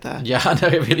to get there. Yeah, I know,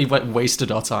 it really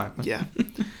wasted our time. Yeah.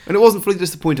 And it wasn't fully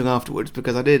disappointing afterwards,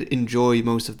 because I did enjoy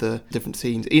most of the different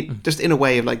scenes. Just in a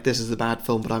way of, this is a bad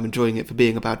film, but I'm enjoying it for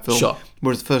being a bad film. Sure.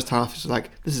 Whereas the first half is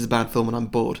this is a bad film and I'm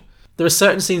bored. There are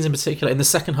certain scenes in particular, in the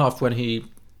second half when he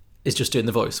is just doing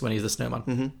the voice, when he's the snowman.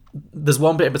 Mm-hmm. There's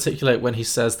one bit in particular when he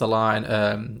says the line,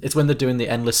 it's when they're doing the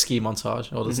endless ski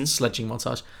montage, or the sledging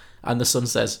montage, and the son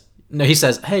says... No, he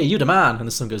says, hey, you the man. And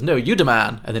the son goes, no, you the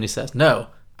man. And then he says, no,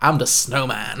 I'm the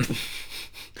snowman.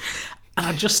 And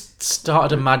I just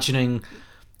started imagining,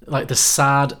 the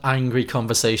sad, angry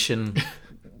conversation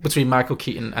between Michael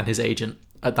Keaton and his agent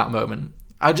at that moment.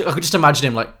 I could just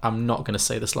imagine him I'm not going to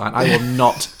say this line. I will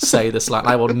not say this line.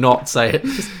 I will not say it.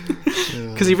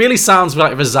 Because he really sounds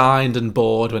resigned and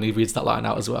bored when he reads that line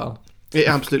out as well. It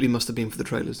absolutely must have been for the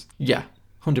trailers. Yeah,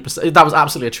 100%. That was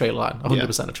absolutely a trailer line.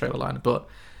 100% a trailer line. But...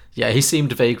 yeah, he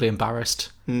seemed vaguely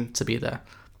embarrassed to be there.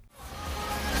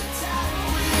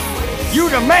 You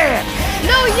the man!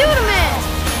 No, you the man!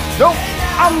 Nope,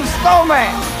 I'm the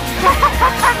snowman!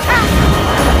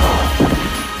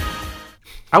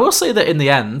 I will say that in the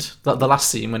end, the last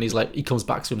scene when he comes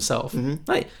back to himself,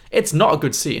 it's not a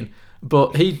good scene,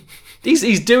 but he's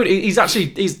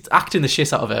acting the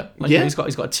shit out of it. He's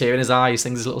got a tear in his eye. He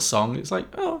sings his little song. It's oh,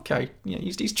 okay, yeah,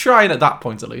 he's trying at that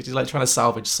point at least. He's trying to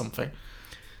salvage something.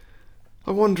 I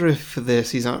wonder if for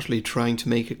this he's actually trying to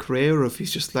make a career, or if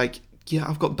he's just yeah,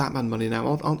 I've got Batman money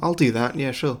now. I'll do that.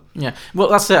 Yeah, sure. Yeah, well,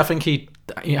 that's it. I think he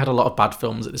had a lot of bad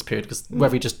films at this period, because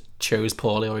whether he just chose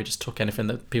poorly or he just took anything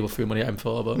that people threw money at him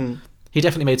for, but he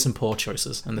definitely made some poor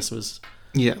choices, and this was...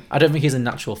 yeah. I don't think he's a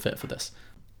natural fit for this.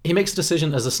 He makes a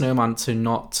decision as a snowman to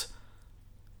not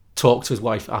talk to his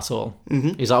wife at all.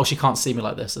 Mm-hmm. He's like, oh, she can't see me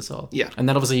like this at all. Yeah. And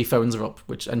then obviously he phones her up,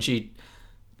 and she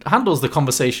handles the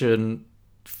conversation...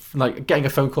 getting a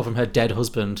phone call from her dead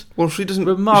husband. Well, she doesn't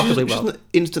remarkably she doesn't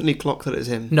instantly clock that it's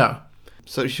him. No.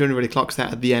 So she only really clocks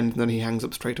that at the end, and then he hangs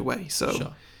up straight away. So,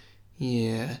 sure.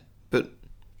 Yeah, but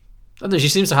I don't know, she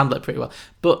seems to handle it pretty well.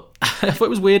 But I thought it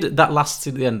was weird at that last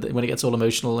scene at the end when it gets all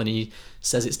emotional and he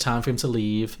says it's time for him to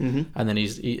leave, and then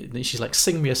she's like,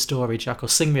 "Sing me a story, Jack," or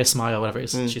 "Sing me a smile," whatever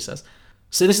it is. She says.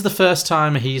 So this is the first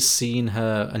time he's seen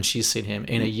her and she's seen him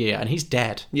in a year, and he's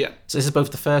dead. Yeah. So this is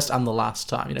both the first and the last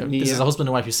time. This is a husband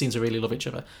and wife who seem to really love each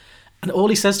other, and all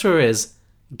he says to her is,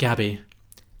 "Gabby,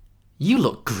 you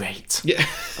look great." Yeah.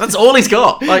 That's all he's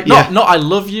got. Not I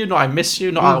love you, not I miss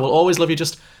you, not I will always love you.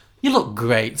 Just you look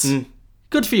great.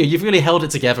 Good for you. You've really held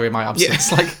it together in my absence.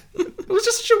 Yeah. It was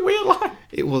just such a weird line.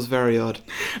 It was very odd.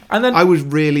 And then I was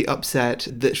really upset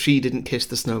that she didn't kiss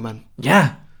the snowman.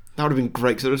 Yeah. That would have been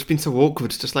great, because it would have just been so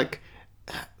awkward. It's just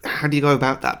how do you go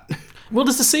about that? Well,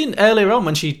 there's the scene earlier on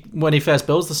when he first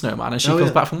builds the snowman and she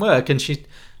comes back from work and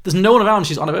There's no one around.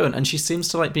 She's on her own, and she seems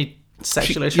to like be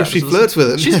sexually attracted. She to the flirts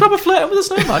with him. She's probably flirting with a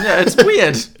snowman. Yeah, it's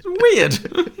weird. It's weird.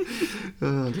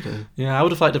 Oh, I don't know. Yeah, I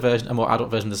would have liked a more adult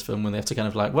version of this film when they have to kind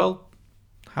of like, well,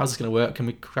 how's this going to work? Can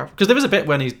we craft? Because there is a bit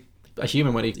when he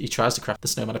tries to craft the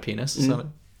snowman a penis.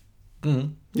 So, Yeah.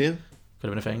 could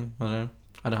have been a thing. I don't know.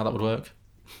 I know how that would work.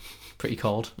 Pretty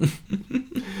cold.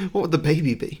 What would the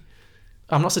baby be?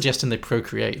 I'm not suggesting they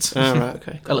procreate. Oh, right,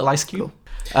 okay. A little ice cube.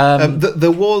 Cool.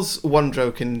 There was one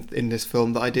joke in this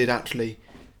film that I did actually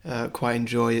quite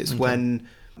enjoy. It's when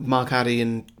Mark Addy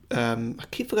and I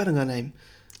keep forgetting her name.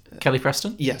 Kelly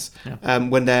Preston? Yes. Yeah.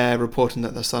 When they're reporting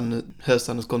that her son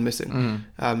has gone missing,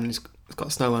 and he's got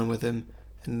a snowman with him,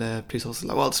 and the police officer's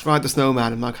like, well, describe the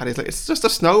snowman, and Mark Addy's like, it's just a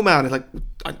snowman. He's like,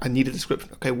 I need a description.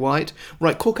 Okay, white,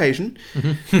 right, Caucasian.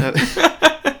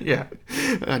 Yeah.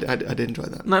 I did enjoy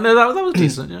that. No, that was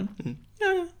decent. Yeah.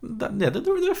 Yeah. There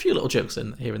were a few little jokes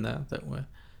in here and there that were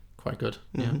quite good.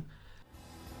 Yeah.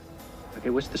 Okay,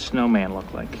 what's the snowman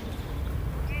look like?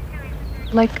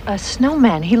 Like a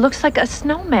snowman. He looks like a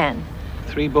snowman.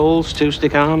 3 balls, 2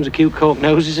 stick arms, a cute cork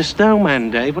nose. He's a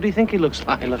snowman, Dave. What do you think he looks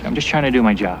like? Hey, look, I'm just trying to do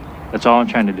my job. That's all I'm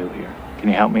trying to do here. Can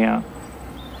you help me out?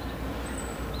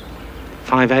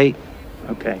 5'8",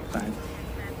 Okay, fine.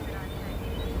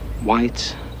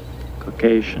 white,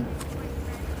 Caucasian.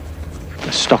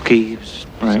 stocky,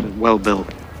 Right. well built.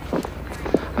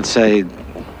 I'd say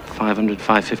 500,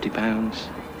 550 pounds.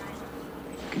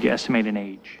 Could you estimate an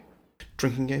age?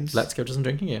 Drinking games? Let's go to some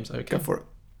drinking games. Okay. go for it.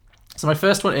 So my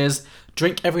first one is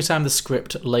drink every time the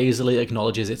script lazily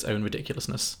acknowledges its own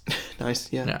ridiculousness.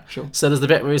 Nice, yeah, sure. So there's the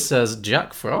bit where he says,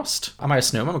 Jack Frost? Am I a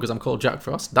snowman because I'm called Jack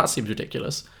Frost? That seems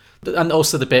ridiculous. And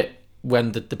also the bit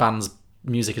when the band's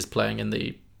music is playing in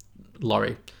the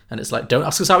lorry. And it's like, don't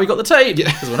ask us how we got the tape,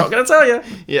 because we're not going to tell you.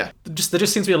 Yeah. There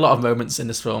just seems to be a lot of moments in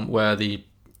this film where the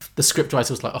script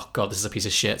writer was like, oh God, this is a piece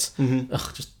of shit.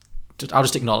 Ugh, I'll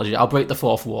just acknowledge it. I'll break the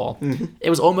fourth wall. It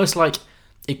was almost like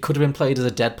it could have been played as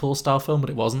a Deadpool-style film, but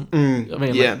it wasn't. I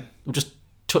mean, yeah. like, just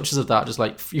touches of that, just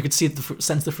like, you could see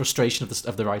sense the frustration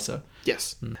of the writer.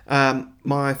 Yes.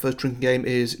 My first drinking game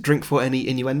is drink for any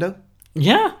innuendo.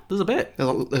 Yeah, there's a bit.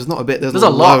 There's not a bit, there's a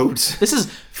lot. loads. This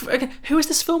is... Who is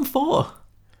this film for?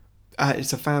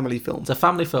 It's a family film. It's a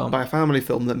family film. By a family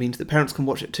film, that means that parents can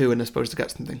watch it too and they're supposed to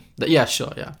get something. Yeah,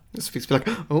 sure, yeah. It's supposed to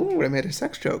be like, oh, I made a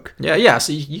sex joke. Yeah,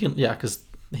 so you can... Yeah, because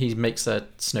he makes a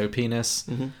snow penis.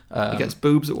 He gets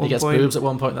boobs at one point. He gets boobs at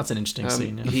one point. That's an interesting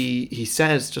scene. Yeah. He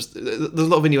says just... There's a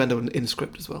lot of innuendo in the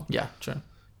script as well. Yeah, true.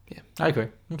 Yeah. I agree.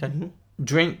 Okay.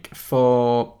 Drink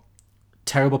for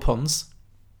terrible puns.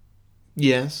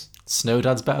 Yes. Snow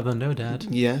Dad's better than No Dad.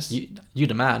 Yes. You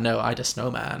the man. No, I the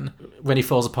snowman. When he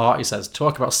falls apart, he says,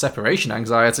 talk about separation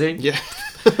anxiety. Yeah.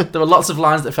 There were lots of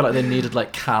lines that felt like they needed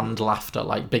like canned laughter,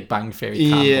 like Big Bang Theory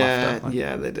canned laughter. Like,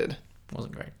 yeah, they did.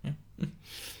 Wasn't great. Yeah.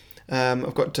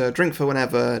 I've got drink for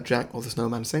whenever Jack or the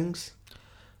Snowman sings.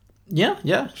 Yeah.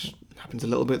 Happens a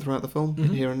little bit throughout the film,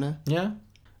 here and there. Yeah.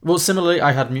 Well, similarly,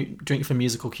 I had drink for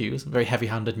musical cues, very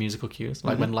heavy-handed musical cues,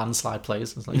 like when Landslide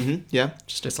plays. It's like, yeah.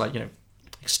 It's like,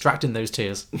 extracting those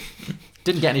tears.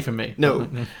 Didn't get any from me. No.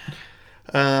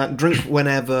 Drink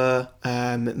whenever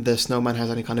the snowman has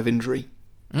any kind of injury.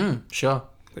 Sure.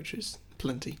 Which is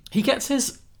plenty. He gets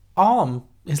his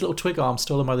little twig arm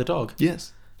stolen by the dog.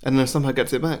 Yes. And then somehow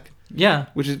gets it back. Yeah.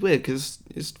 Which is weird, because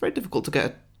it's very difficult to get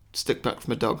a stick back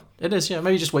from a dog. It is, yeah.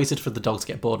 Maybe he just waited for the dog to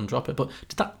get bored and drop it. But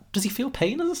does he feel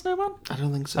pain as a snowman? I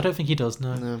don't think so. I don't think he does,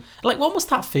 no. Like, what must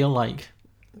that feel like?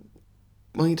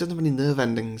 Well, he doesn't have any nerve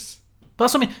endings. But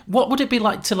that's what I mean. What would it be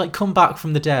like to come back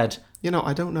from the dead?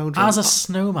 I don't know, John. As a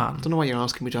snowman? I don't know what you're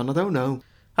asking me, John. I don't know.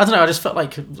 I don't know. I just felt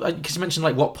like, because you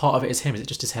mentioned what part of it is him. Is it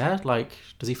just his hair? Like,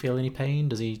 does he feel any pain?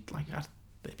 Does he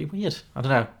it'd be weird. I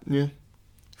don't know. Yeah.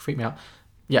 Freak me out.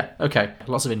 Yeah. Okay.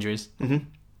 Lots of injuries.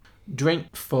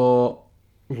 Drink for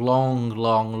long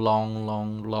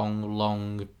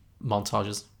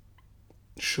montages.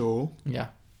 Sure. Yeah.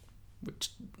 Which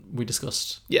we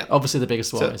discussed. Yeah. Obviously, the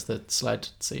biggest one is the sled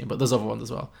scene, but there's other ones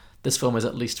as well. This film is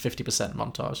at least 50%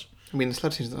 montage. I mean, the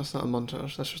sled scene, that's not a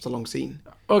montage. That's just a long scene.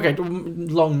 Okay,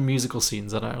 long musical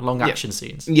scenes, I don't know. Long action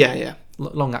scenes. Yeah.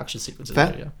 Long action sequences.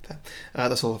 Fair.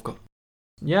 That's all I've got.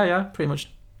 Yeah, pretty much.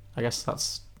 I guess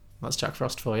that's Jack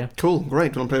Frost for you. Cool,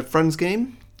 great. Do you want to play a Friends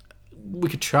game? We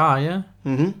could try, yeah.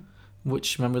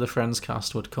 Which member of the Friends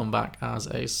cast would come back as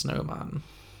a snowman?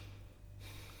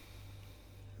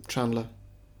 Chandler.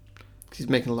 He's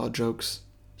making a lot of jokes.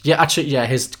 Yeah, actually, yeah,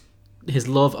 his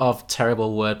love of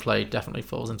terrible wordplay definitely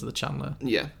falls into the Chandler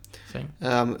thing.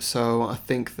 So I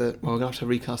think that, we're going to have to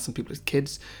recast some people as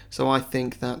kids. So I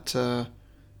think that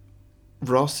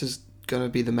Ross is going to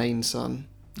be the main son.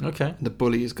 Okay. And the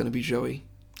bully is going to be Joey.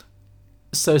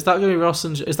 So is that going to be Ross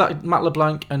and... Is that Matt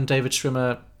LeBlanc and David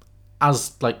Schwimmer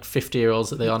as, like, 50-years-olds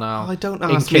that they are now? I don't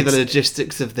in ask me the kids,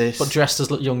 logistics of this. but dressed as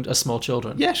small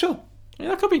children? Yeah, sure. Yeah,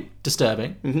 that could be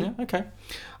disturbing. Yeah, okay.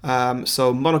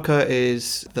 So Monica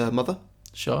is the mother.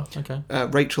 Sure, okay.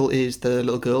 Rachel is the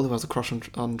little girl who has a crush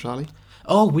on Charlie.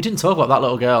 Oh, we didn't talk about that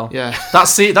little girl. Yeah. That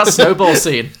snowball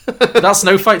scene. That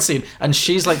snow fight scene. And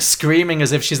she's, like, screaming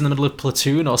as if she's in the middle of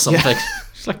Platoon or something.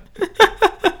 She's like...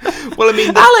 Well, I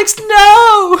mean... Alex,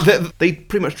 no! They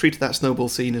pretty much treated that snowball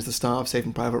scene as the start of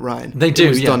Saving Private Ryan. They do, It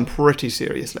was yeah. done pretty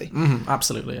seriously. Mm-hmm,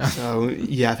 absolutely, yeah. So,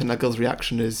 yeah, I think that girl's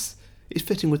reaction is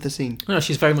fitting with the scene. No,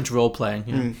 she's very much role-playing,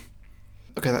 yeah.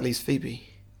 Okay, that leaves Phoebe.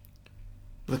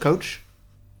 The coach?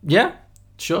 Yeah,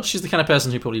 sure. She's the kind of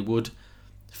person who probably would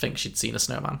think she'd seen a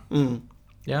snowman.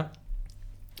 Yeah.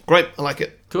 Great, I like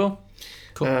it. Cool.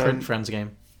 Print Friends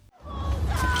game.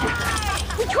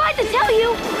 We tried to tell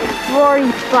you!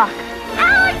 Rory, fuck.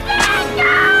 Alexander!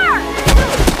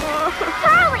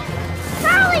 Charlie!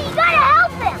 Charlie, you gotta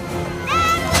help him!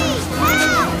 Nancy,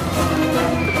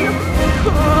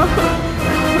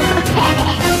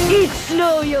 help! Eat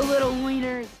snow, you little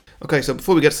wieners! Okay, so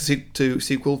before we get to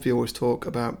sequels, we always talk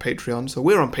about Patreon. So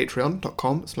we're on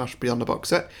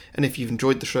patreon.com/beyondtheboxset. And if you've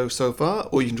enjoyed the show so far,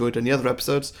 or you've enjoyed any other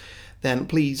episodes, then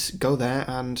please go there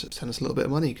and send us a little bit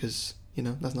of money, because, you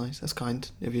know, that's nice, that's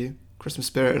kind of you. Christmas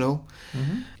spirit and all.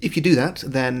 If you do that,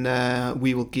 then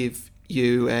we will give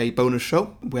you a bonus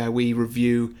show where we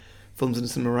review films in the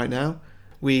cinema right now.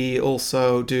 We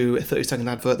also do a 30-second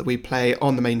advert that we play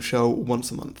on the main show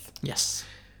once a month. Yes.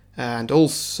 And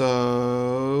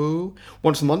also,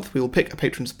 once a month, we will pick a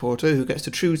patron supporter who gets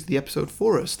to choose the episode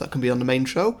for us. That can be on the main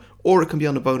show, or it can be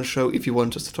on a bonus show if you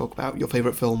want us to talk about your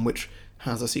favourite film which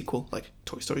has a sequel, like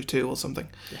Toy Story 2 or something.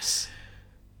 Yes.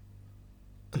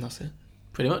 And that's it.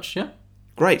 Pretty much, yeah.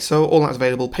 Great, so all that's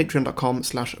available,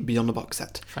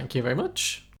 patreon.com/beyondtheboxset. Thank you very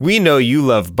much. We know you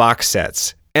love box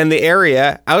sets and the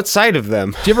area outside of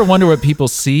them. Do you ever wonder what people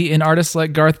see in artists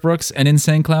like Garth Brooks and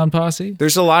Insane Clown Posse?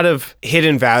 There's a lot of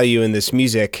hidden value in this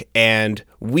music, and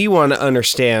we want to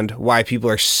understand why people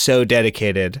are so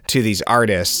dedicated to these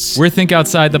artists. We're Think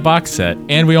Outside the Box Set,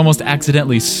 and we almost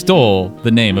accidentally stole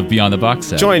the name of Beyond the Box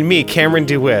Set. Join me, Cameron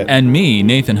DeWitt. And me,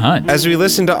 Nathan Hunt. As we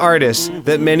listen to artists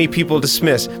that many people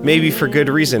dismiss, maybe for good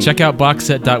reason. Check out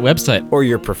boxset.website. Or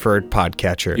your preferred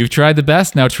podcatcher. You've tried the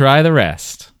best, now try the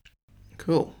rest.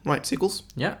 Cool. Right, sequels?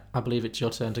 Yeah, I believe it's your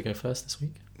turn to go first this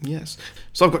week. Yes.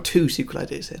 So I've got 2 sequel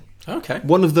ideas here. Okay.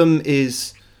 One of them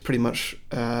is pretty much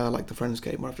like the Friends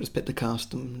game, where I've just picked the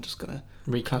cast and I'm just going to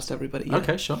recast everybody. Yeah.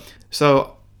 Okay, sure.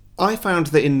 So I found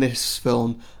that in this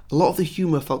film, a lot of the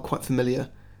humour felt quite familiar,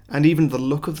 and even the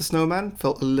look of the snowman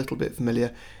felt a little bit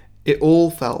familiar. It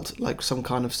all felt like some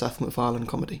kind of Seth MacFarlane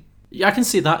comedy. Yeah, I can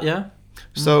see that, yeah.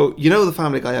 So, you know the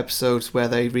Family Guy episodes where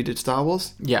they redid Star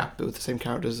Wars? Yeah. But with the same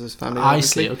characters as Family Guy. I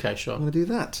see, okay, sure. I'm going to do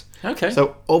that. Okay.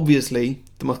 So, obviously,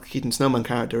 the Michael Keaton Snowman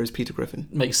character is Peter Griffin.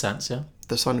 Makes sense, yeah.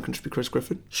 The son can just be Chris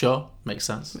Griffin. Sure, makes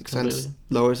sense. Makes completely. sense.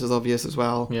 Lois is obvious as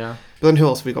well. Yeah. But then who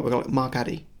else have we got? We've got like Mark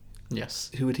Addy. Yes.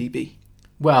 Who would he be?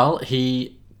 Well,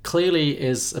 he clearly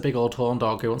is a big old horn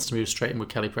dog who wants to move straight in with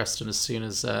Kelly Preston as soon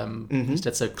as he's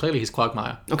dead. So clearly he's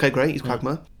Quagmire. Okay, great. He's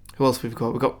Quagmire. Who else have we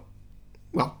got? We've got...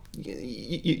 Well,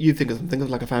 you think of them. Think of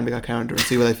like a Family Guy character and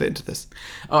see where they fit into this.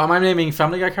 Oh, am I naming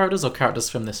Family Guy characters or characters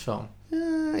from this film?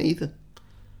 Either.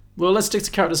 Well, let's stick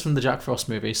to characters from the Jack Frost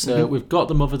movie. So we've got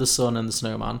the mother, the son, and the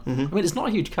snowman. I mean, it's not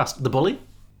a huge cast. The bully?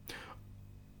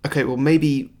 Okay, well,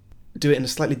 maybe do it in a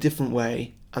slightly different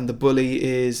way, and the bully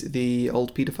is the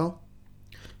old paedophile?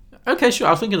 Okay, sure.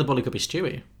 I was thinking the bully could be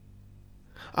Stewie.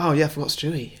 Oh, yeah, I forgot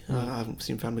Stewie. I haven't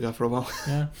seen Family Guy for a while.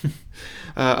 Yeah.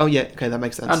 Oh, yeah, okay, that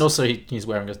makes sense. And also, he's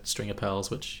wearing a string of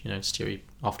pearls, which, you know, Stewie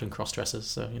often cross-dresses,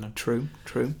 so, you know. True.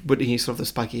 But he's sort of the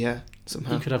spiky hair,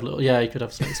 somehow. He could have he could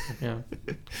have slightly, yeah.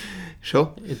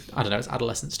 Sure. I don't know, it's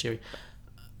adolescent Stewie.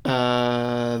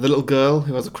 The little girl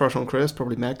who has a crush on Chris,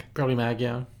 probably Meg. Probably Meg,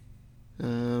 yeah. I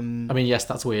mean, yes,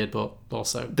 that's weird, but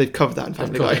also... They've covered that in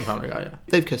Family Guy. Yeah.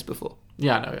 They've kissed before.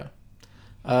 Yeah, I know, yeah.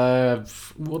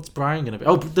 What's Brian going to be?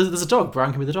 Oh, there's a dog.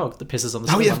 Brian can be the dog that pisses on the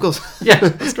snowman. Oh, yeah, of course. Yeah,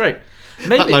 that's great.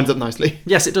 Maybe. That lines up nicely.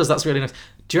 Yes, it does. That's really nice.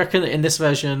 Do you reckon that in this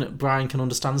version, Brian can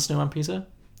understand Snowman Peter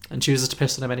and chooses to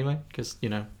piss on him anyway? Because, you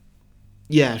know...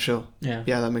 Yeah, sure. Yeah.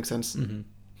 Yeah, that makes sense. Mm-hmm.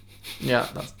 Yeah,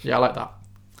 I like that.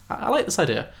 I like this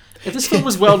idea. If this film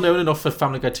was well known enough for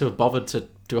Family Guy to have bothered to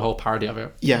do a whole parody of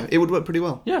it... Yeah, it would work pretty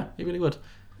well. Yeah, it really would.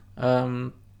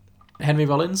 Henry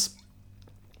Rollins.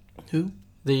 Who?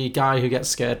 The guy who gets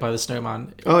scared by the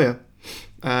snowman. Oh, yeah.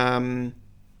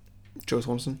 Joe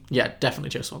Swanson. Yeah, definitely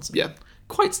Joe Swanson. Yeah.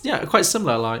 quite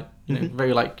similar. Like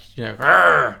very like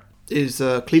 "Arr!" Is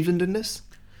Cleveland in this?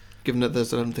 Given that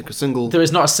there's, I don't think, a single... There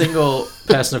is not a single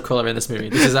person of colour in this movie.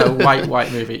 This is a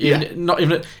white movie.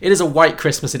 It is a white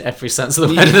Christmas in every sense of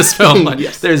the word in this film. Like,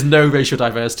 Yes. There is no racial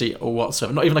diversity or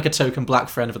whatsoever. Not even like a token black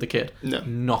friend for the kid. No.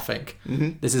 Nothing.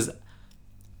 Mhm. This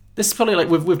is probably like,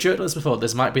 we've joked about this before,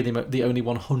 this might be the only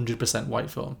 100% white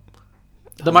film.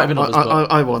 There might have been others,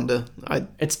 but I wonder.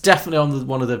 it's definitely on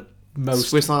one of the most...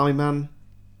 Swiss Army Man?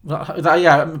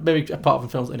 Yeah, maybe apart from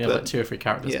films that only have like 2 or 3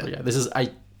 characters. Yeah. But yeah, this is a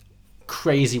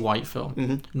crazy white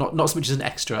film. Not so much as an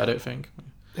extra, I don't think.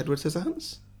 Edward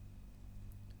Scissorhands?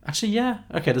 Actually, yeah.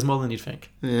 Okay, there's more than you'd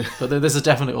think. Yeah. But this is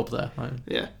definitely up there. Like,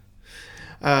 Yeah.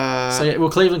 so yeah, well,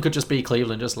 Cleveland could just be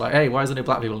Cleveland, just like, hey, why is there no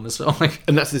black people in this film? Like,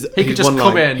 And that's he his could just one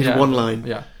come line. in. His yeah. one line.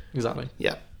 Yeah, exactly.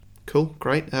 Yeah. Cool,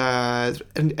 great.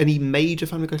 Any major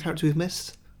Family Guy characters we've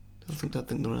missed? I don't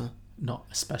think there are. Not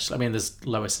especially. I mean, there's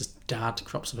Lois's dad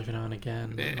crops up every now and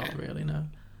again. But not really, no.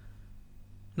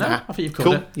 No, Nah. I think you've covered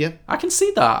Cool, it. yeah. I can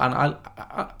see that, and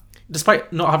I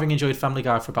despite not having enjoyed Family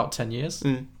Guy for about 10 years,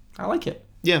 I like it.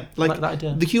 Yeah, I like that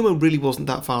idea. The humour really wasn't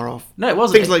that far off. No, it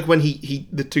wasn't. Things like when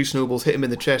the 2 snowballs hit him in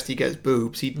the chest, he gets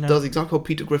boobs. He does exactly what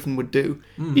Peter Griffin would do,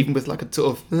 even with like a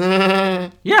sort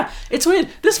of... Yeah, it's weird.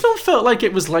 This film felt like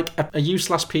it was like a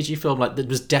U/PG film, like that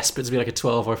was desperate to be like a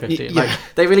 12 or 15. Yeah. Like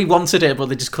they really wanted it, but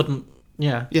they just couldn't.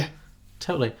 Yeah. Yeah.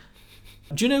 Totally.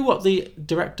 Do you know what the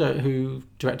director who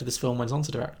directed this film went on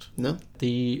to direct? No.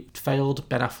 The failed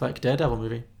Ben Affleck Daredevil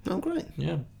movie. Oh, great.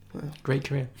 Yeah. Wow. Great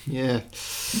career. Yeah.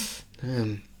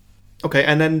 Okay,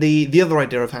 and then the other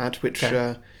idea I've had, which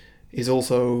is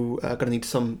also going to need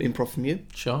some improv from you.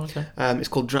 Sure, okay. It's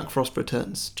called Jack Frost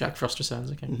Returns. Jack Frost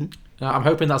Returns, okay. Now, I'm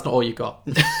hoping that's not all you got.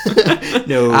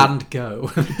 No. And go.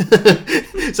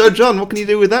 So, John, what can you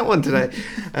do with that one today?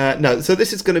 No, so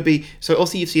this is going to be... So,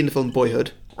 also you've seen the film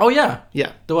Boyhood. Oh, yeah.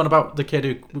 Yeah. The one about the kid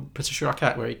who Patricia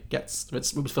Arquette, where it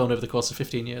was filmed over the course of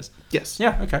 15 years. Yes.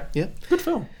 Yeah, okay. Yeah. Good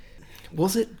film.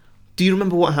 Was it? Do you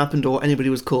remember what happened or anybody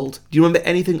was called? Do you remember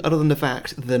anything other than the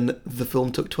fact that the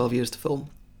film took 12 years to film?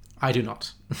 I do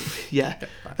not. Yeah.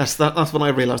 That's when I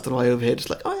realised on the way over here, just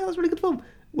like, oh yeah, that's a really good film.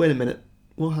 Wait a minute.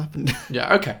 What happened?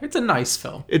 Yeah, okay. It's a nice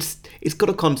film. It's got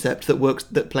a concept that works,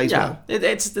 that plays Yeah, well.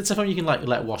 it's a film you can like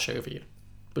let wash over you.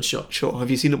 But sure. Sure. Have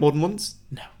you seen it more than once?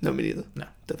 No. No, me neither. No.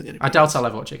 Don't think anybody I doubt I'll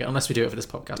ever watch it again, unless we do it for this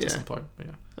podcast Yeah. at some point. But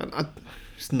yeah.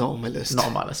 It's not on my list. Not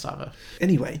on my list either.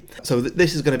 Anyway, so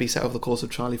this is going to be set over the course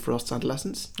of Charlie Frost's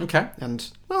adolescence. Okay.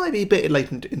 And, well, maybe a bit late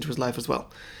into his life as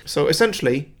well. So,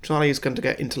 essentially, Charlie is going to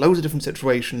get into loads of different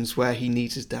situations where he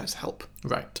needs his dad's help.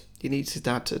 Right. He needs his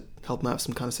dad to help him out of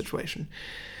some kind of situation.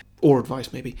 Or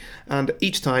advice, maybe. And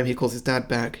each time he calls his dad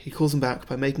back, he calls him back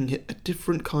by making it a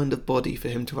different kind of body for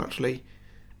him to actually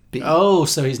be. Oh,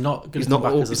 so he's not going to come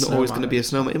back as a He's not always going to be a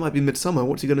snowman. It might be midsummer.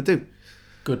 What's he going to do?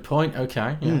 Good point.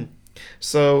 Okay. Yeah.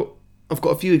 So, I've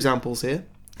got a few examples here.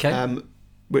 Okay.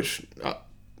 Which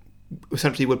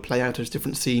essentially would play out as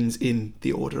different scenes in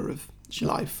the order of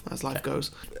life, as life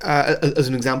goes. As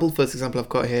an example, first example I've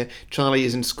got here, Charlie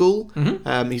is in school.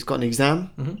 He's got an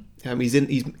exam. He's in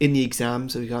the exam,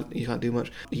 so he can't do much.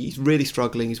 He's really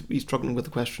struggling. He's struggling with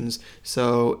the questions.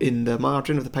 So in the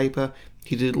margin of the paper,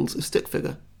 he doodles a stick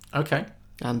figure. Okay.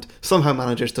 And somehow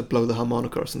manages to blow the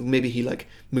harmonica or something. Maybe he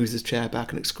moves his chair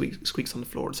back and it squeaks on the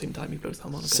floor at the same time he blows the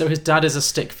harmonica. So his dad is a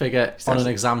stick figure on an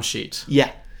exam sheet.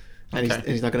 Yeah. And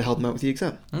Okay. he's not going to help him out with the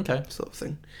exam. Okay. Sort of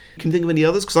thing. Can you think of any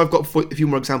others? Because I've got a few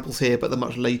more examples here, but they're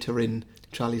much later in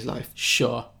Charlie's life.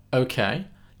 Sure. Okay.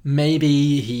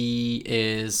 Maybe he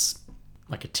is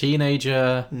like a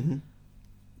teenager.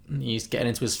 He's getting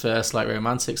into his first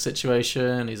romantic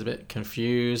situation. He's a bit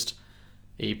confused.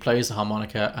 He plays the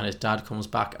harmonica, and his dad comes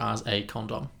back as a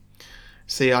condom.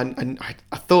 See, I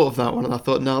thought of that one, and I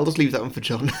thought, no, I'll just leave that one for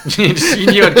John. You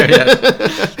knew I'd go, yeah.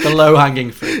 The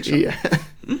low-hanging fruit. John. Yeah.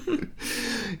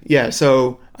 Yeah,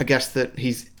 so I guess that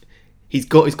he's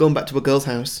gone back to a girl's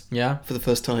house for the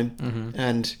first time,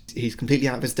 and he's completely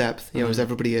out of his depth, as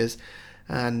everybody is.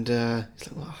 And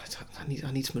he's like, well,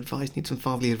 I need some advice, need some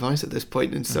fatherly advice at this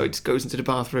point. And so he just goes into the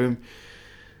bathroom.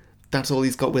 That's all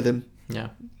he's got with him. Yeah.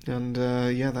 And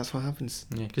that's what happens.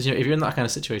 Yeah, because if you're in that kind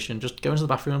of situation, just go into the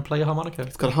bathroom and play a harmonica.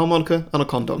 It's got a harmonica and a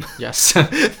condom. Yes.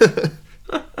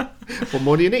 What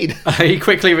more do you need? He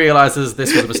quickly realises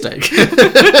this was a mistake.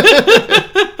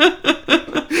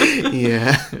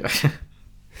 Yeah.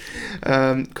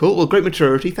 Cool. Well, great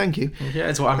maturity. Thank you. Yeah,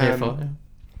 it's what I'm here for.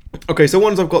 Yeah. Okay, so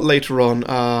ones I've got later on.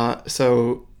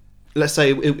 So let's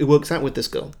say it works out with this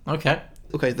girl. Okay.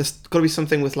 Okay, there's got to be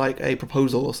something with a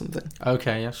proposal or something.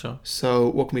 Okay, yeah, sure. So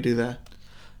what can we do there?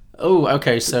 Oh,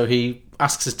 okay, so he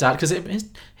asks his dad, because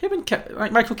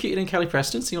like Michael Keaton and Kelly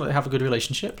Preston seem like they have a good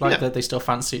relationship. Like they still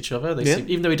fancy each other. They seem,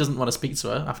 even though he doesn't want to speak to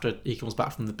her after he comes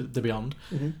back from the beyond.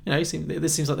 You know,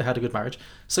 this seems like they had a good marriage.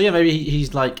 So yeah, maybe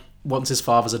he's like wants his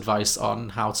father's advice on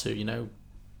how to, you know,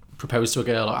 propose to a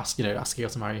girl or ask a girl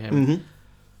to marry him.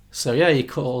 So yeah, he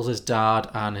calls his dad,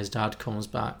 and his dad comes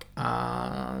back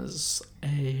as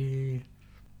a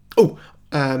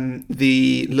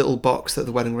the little box that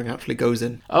the wedding ring actually goes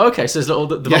in. Oh, okay, so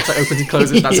the box that opens and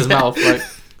closes, that's his mouth. Like,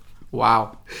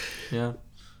 wow. Yeah.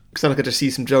 Because then I could just see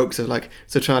some jokes of like,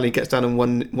 so Charlie gets down on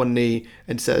one knee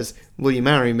and says, "Will you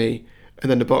marry me?"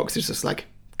 And then the box is just like,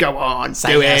 "Go on,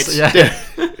 say do yes." it."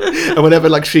 Yeah. And whenever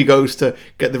like she goes to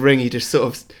get the ring, he just sort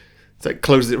of like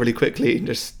closes it really quickly and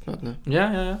just, I don't know.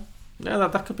 Yeah.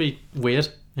 That could be weird.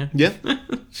 Yeah.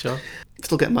 Sure.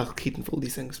 Still get Michael Keaton for all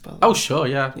these things, but oh sure,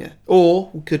 yeah.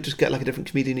 Or we could just get like a different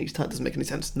comedian each time. It doesn't make any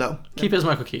sense. No. Keep it as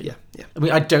Michael Keaton. Yeah. I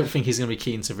mean, I don't think he's going to be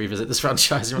keen to revisit this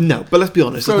franchise. No, but let's be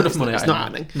honest. Throw enough money at it's it. not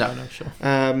happening. No,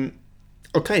 sure.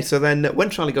 Okay, so then when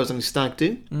Charlie goes on his stag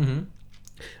do,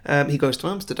 he goes to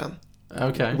Amsterdam.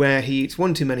 Okay. Where he eats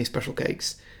one too many special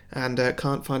cakes and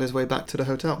can't find his way back to the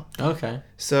hotel. Okay.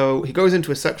 So he goes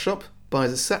into a sex shop,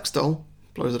 buys a sex doll,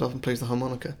 blows it off and plays the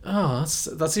harmonica. Oh,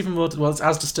 that's even more. Well, it's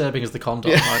as disturbing as the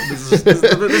condom. Yeah. Like,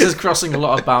 this is crossing a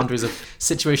lot of boundaries of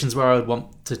situations where I would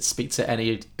want to speak to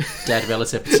any dead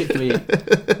relative, particularly.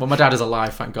 Well, my dad is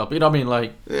alive, thank God. But you know what I mean?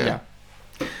 Like, yeah.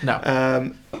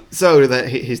 No. So that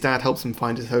his dad helps him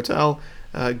find his hotel,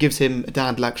 gives him a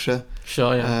dad lecture.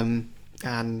 Sure. Yeah.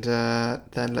 And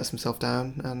then lets himself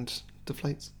down and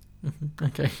deflates.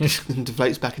 Okay. And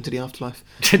deflates back into the afterlife.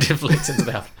 Deflates into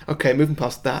the afterlife. Okay, moving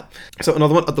past that. So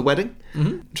another one at the wedding.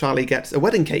 Charlie gets a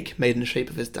wedding cake made in the shape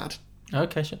of his dad.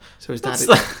 Okay, sure. So his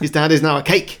dad is now a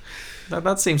cake.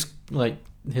 That seems like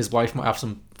his wife might have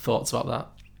some thoughts about that.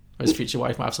 Or his future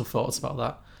wife might have some thoughts about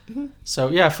that. So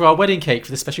yeah, for our wedding cake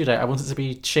for this special day, I want it to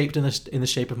be shaped in the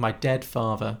shape of my dead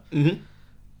father.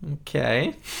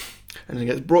 Okay. And it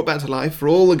gets brought back to life for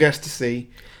all the guests to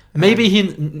see. Maybe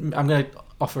I'm going to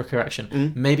offer a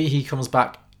correction. Maybe he comes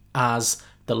back as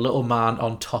the little man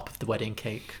on top of the wedding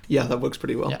cake. Yeah, that works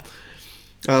pretty well. Yeah.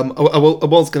 I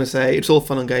was going to say it's all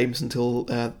fun and games until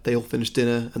they all finish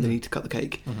dinner and they need to cut the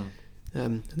cake.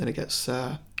 And then it gets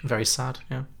very sad.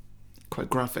 Yeah. Quite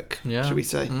graphic, yeah. should we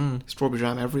say. Strawberry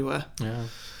jam everywhere. Yeah.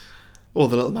 Or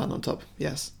the little man on top,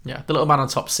 yes. Yeah, the little man on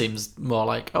top seems more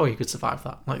like, oh, he could survive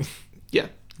that. Like, yeah.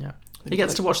 He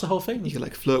gets to watch the whole thing. You can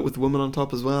like flirt with the woman on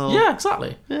top as well. Yeah,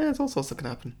 exactly. Yeah, it's all sorts that can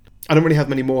happen. I don't really have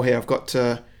many more here. I've got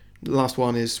the last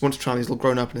one is once Charlie's all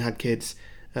grown up and had kids,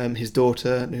 his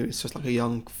daughter, who is just like a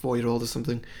young 4-year-old or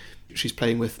something, she's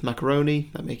playing with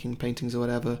macaroni, like making paintings or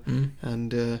whatever,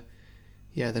 and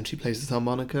then she plays the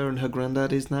harmonica, and her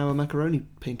granddad is now a macaroni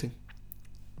painting.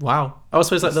 Wow. I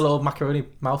suppose like the little macaroni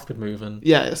mouth could move and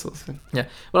yeah, that sort of thing. Yeah.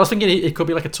 Well, I was thinking it could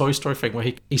be like a Toy Story thing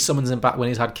where he summons him back when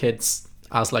he's had kids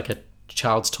as like a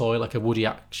child's toy, like a Woody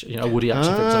action, for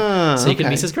example, so he can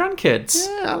meet his grandkids.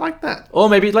 Yeah, I like that. Or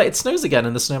maybe like it snows again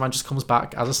and the snowman just comes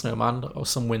back as a snowman or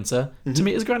some winter to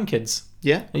meet his grandkids.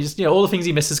 Yeah. And he just, all the things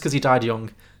he misses because he died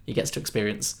young, he gets to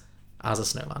experience as a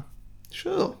snowman.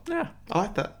 Sure. Yeah. I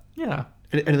like that. Yeah.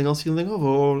 Anything else you can think of,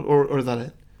 or is that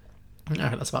it? No, I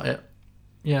think that's about it.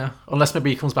 Yeah, unless maybe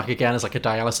he comes back again as like a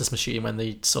dialysis machine when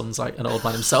the son's like an old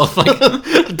man himself. Like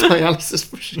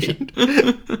dialysis machine.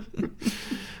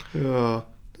 Oh,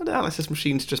 dialysis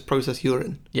machines just process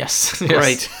urine. Yes.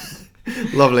 Great.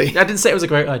 Lovely. I didn't say it was a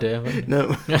great idea. But...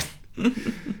 No.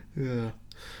 Yeah.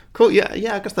 Cool. Yeah.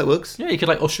 I guess that works. Yeah, you could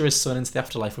like usher his son into the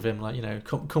afterlife with him. Like,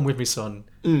 come with me, son.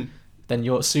 Then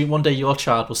one day your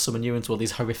child will summon you into all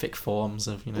these horrific forms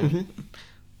of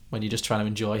when you're just trying to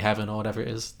enjoy heaven or whatever it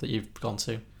is that you've gone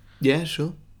to. Yeah,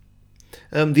 sure.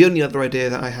 The only other idea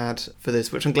that I had for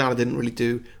this, which I'm glad I didn't really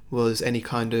do, was any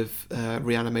kind of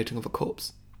reanimating of a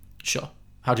corpse. Sure.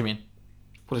 How do you mean?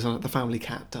 What is it? The family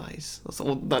cat dies.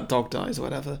 Or that dog dies or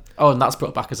whatever. Oh, and that's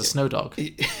brought back as a snow dog.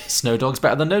 Snow dog's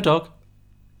better than no dog.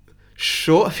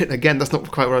 Sure. Again, that's not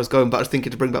quite where I was going, but I was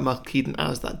thinking to bring back Michael Keaton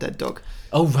as that dead dog.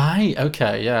 Oh, right.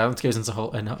 Okay. Yeah, it goes into a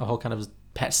whole kind of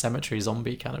Pet Cemetery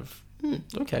zombie kind of...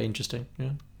 Okay, interesting.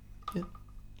 Yeah.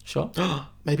 Sure.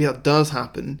 Maybe that does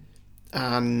happen,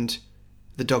 and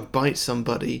the dog bites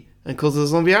somebody and causes a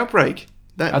zombie outbreak.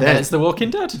 And then it's The Walking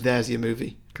Dead. There's your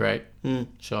movie. Great.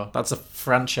 Sure. That's a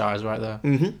franchise right there.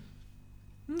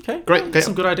 Okay. Great.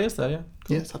 Some good ideas there, yeah.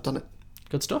 Cool. Yes, I've done it.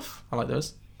 Good stuff. I like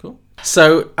those. Cool.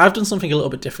 So I've done something a little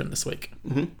bit different this week.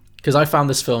 Because I found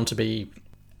this film to be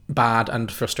bad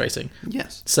and frustrating.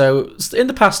 Yes. So in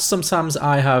the past, sometimes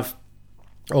I have,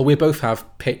 or we both have,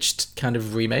 pitched kind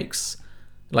of remakes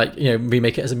Like,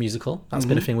 remake it as a musical. That's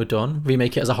been a thing we've done.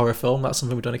 Remake it as a horror film. That's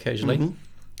something we've done occasionally.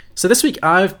 So this week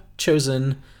I've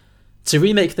chosen to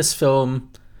remake this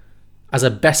film as a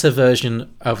better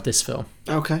version of this film.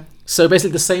 Okay. So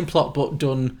basically the same plot, but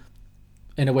done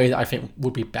in a way that I think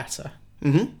would be better.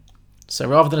 So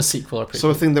rather than a sequel or a prequel. So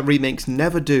a thing that remakes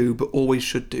never do, but always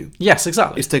should do. Yes,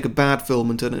 exactly. Is take a bad film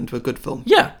and turn it into a good film.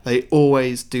 Yeah. They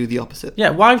always do the opposite.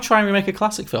 Yeah, why try and remake a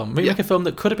classic film? Remake a film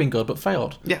that could have been good but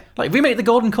failed. Yeah. Like, remake The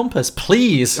Golden Compass,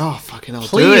 please. Oh, fucking hell,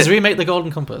 Please do it. remake The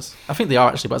Golden Compass. I think they are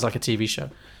actually, but it's like a TV show.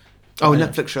 Oh, a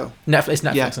Netflix show. It's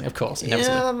Netflix, of course.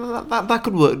 That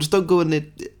could work. Just don't go in the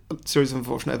series of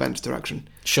unfortunate events direction.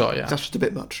 Sure, yeah. That's just a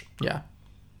bit much. Yeah.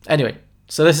 Anyway,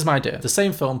 so this is my idea. The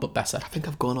same film, but better. I think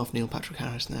I've gone off Neil Patrick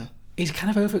Harris now. He's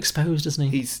kind of overexposed,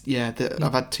 isn't he?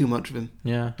 I've had too much of him.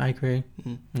 Yeah, I agree.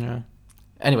 Yeah.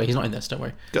 Anyway, he's not in this, don't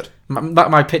worry. Good.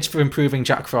 My pitch for improving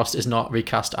Jack Frost is not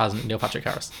recast as Neil Patrick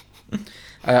Harris.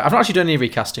 I've not actually done any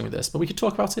recasting with this, but we could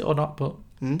talk about it or not, but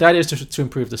the idea is to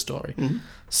improve the story.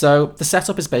 So the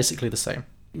setup is basically the same.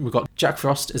 We've got Jack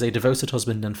Frost is a devoted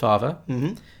husband and father,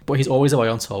 but he's always away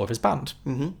on tour with his band.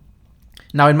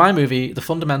 Now, in my movie, the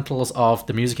fundamentals of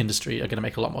the music industry are going to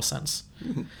make a lot more sense.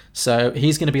 So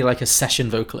he's going to be like a session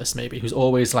vocalist, maybe, who's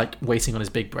always like waiting on his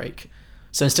big break.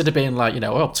 So instead of being like,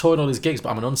 I'm touring all these gigs, but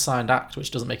I'm an unsigned act,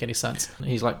 which doesn't make any sense.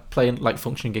 He's like playing like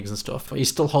functioning gigs and stuff, but he's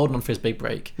still holding on for his big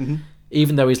break.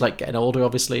 Even though he's like getting older,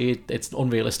 obviously, it's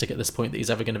unrealistic at this point that he's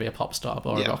ever going to be a pop star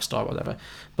or a rock star or whatever.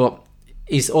 But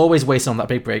he's always waiting on that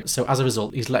big break. So as a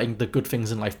result, he's letting the good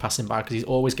things in life pass him by because he's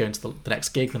always going to the next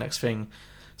gig, the next thing.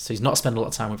 So he's not spending a lot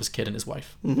of time with his kid and his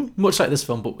wife. Much like this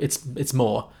film, but it's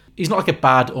more. He's not like a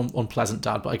bad, unpleasant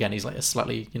dad, but again, he's like a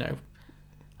slightly,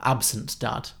 absent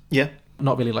dad. Yeah.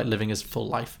 Not really like living his full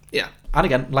life. Yeah. And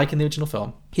again, like in the original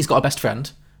film, he's got a best friend,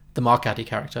 the Mark Addy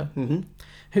character.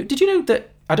 Who did you know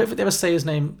that? I don't think they ever say his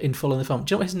name in full in the film.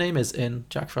 Do you know what his name is in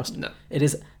Jack Frost? No. It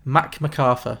is Mac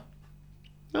MacArthur.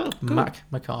 Oh, cool. Mac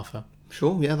MacArthur.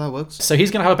 Sure, yeah, that works. So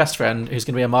he's going to have a best friend who's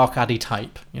going to be a Mark Addy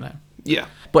type, Yeah.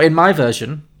 But in my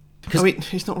version... I mean,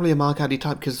 he's not really a Mark Addy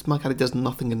type because Mark Addy does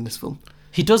nothing in this film.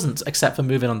 He doesn't, except for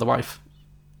moving on the wife.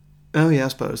 Oh, yeah, I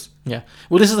suppose. Yeah.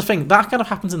 Well, this is the thing. That kind of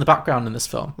happens in the background in this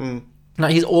film.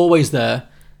 Like, he's always there.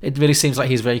 It really seems like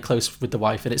he's very close with the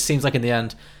wife. And it seems like in the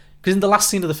end... Because in the last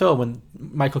scene of the film, when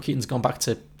Michael Keaton's gone back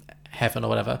to heaven or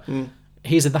whatever,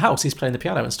 he's in the house. He's playing the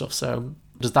piano and stuff. So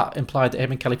does that imply that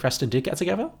him and Kelly Preston did get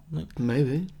together?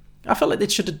 Maybe. I felt like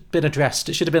it should have been addressed.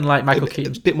 It should have been like Michael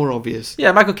Keaton. A bit more obvious.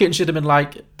 Yeah, Michael Keaton should have been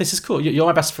like, this is cool. You're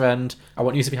my best friend. I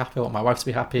want you to be happy. I want my wife to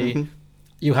be happy.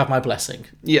 You have my blessing.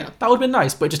 Yeah. That would have been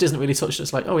nice, but it just isn't really touched.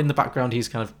 It's like, in the background, he's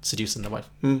kind of seducing the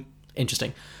wife.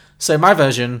 Interesting. So my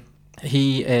version,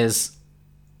 he is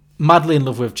madly in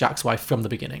love with Jack's wife from the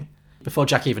beginning. Before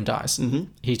Jack even dies,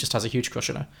 he just has a huge crush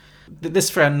on her.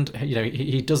 This friend,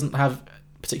 he doesn't have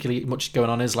particularly much going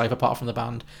on in his life apart from the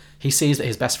band. He sees that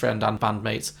his best friend and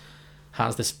bandmate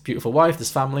has this beautiful wife,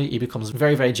 this family. He becomes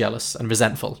very, very jealous and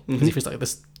resentful because he feels like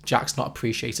this Jack's not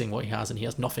appreciating what he has and he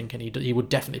has nothing, and he would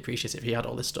definitely appreciate it if he had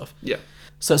all this stuff. Yeah.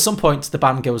 So at some point, the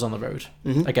band goes on the road.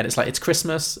 Again, it's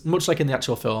Christmas, much like in the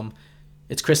actual film.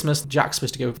 It's Christmas. Jack's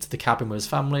supposed to go to the cabin with his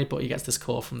family, but he gets this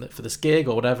call for this gig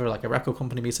or whatever, like a record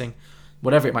company meeting,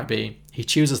 whatever it might be. He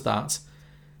chooses that.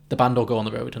 The band all go on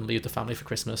the road and leave the family for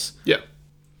Christmas. Yeah.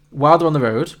 While they're on the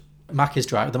road, the Mark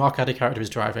Addy character is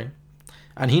driving,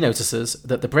 and he notices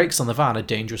that the brakes on the van are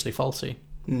dangerously faulty.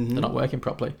 They're not working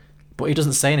properly. But he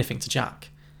doesn't say anything to Jack.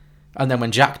 And then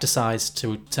when Jack decides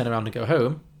to turn around and go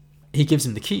home, he gives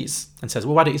him the keys and says,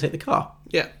 well, why don't you take the car?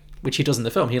 Yeah. Which he does in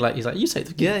the film. He's like, you take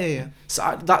the keys. Yeah. So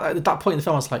at that point in the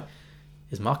film, I was like,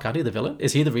 is Mark Addy the villain?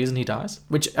 Is he the reason he dies?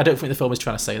 Which I don't think the film is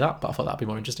trying to say that, but I thought that'd be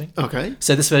more interesting. Okay.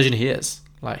 So this version he is.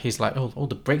 Like, he's like, oh,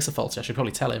 the brakes are faulty. I should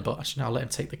probably tell him, but actually, no, I'll let him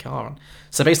take the car on.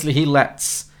 So basically,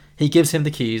 he gives him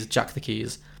the keys, Jack the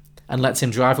keys, and lets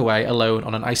him drive away alone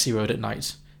on an icy road at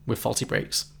night with faulty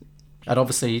brakes. And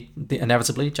obviously,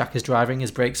 inevitably, Jack is driving,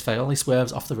 his brakes fail, he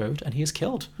swerves off the road, and he is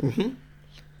killed.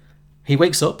 He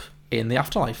wakes up in the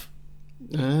afterlife.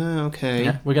 Okay.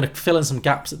 Yeah, we're going to fill in some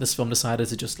gaps that this film decided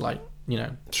to just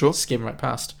skim right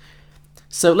past.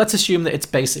 So let's assume that it's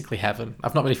basically heaven.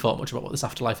 I've not really thought much about what this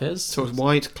afterlife is. So it's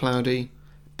white, cloudy.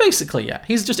 Basically, yeah.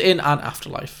 He's just in an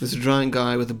afterlife. There's a giant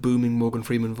guy with a booming Morgan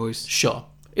Freeman voice. Sure.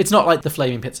 It's not like the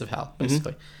flaming pits of hell,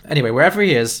 basically. Anyway, wherever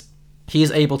he is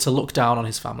able to look down on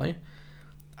his family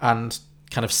and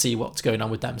kind of see what's going on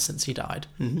with them since he died.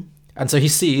 And so he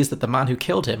sees that the man who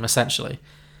killed him, essentially,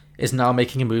 is now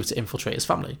making a move to infiltrate his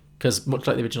family. Because much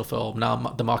like the original film, now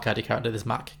the Mark Addy character, this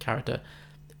Mac character,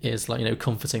 is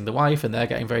comforting the wife, and they're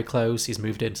getting very close. He's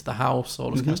moved into the house, all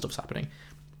this kind of stuff's happening.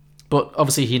 But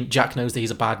obviously Jack knows that he's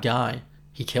a bad guy.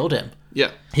 He killed him.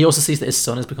 Yeah. He also sees that his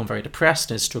son has become very depressed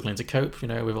and is struggling to cope,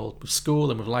 with school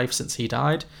and with life since he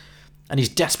died. And he's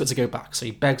desperate to go back. So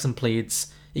he begs and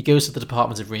pleads. He goes to the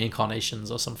Department of Reincarnations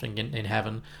or something in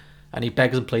heaven. And he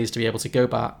begs and pleads to be able to go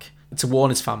back to warn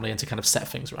his family and to kind of set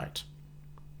things right.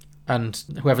 And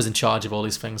whoever's in charge of all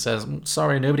these things says,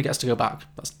 sorry, nobody gets to go back.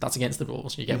 That's against the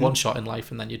rules. You get one shot in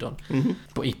life and then you're done.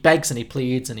 But he begs and he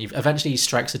pleads and eventually he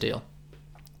strikes a deal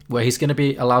where he's going to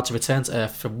be allowed to return to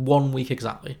Earth for 1 week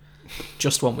exactly.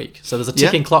 Just 1 week. So there's a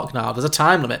ticking clock now. There's a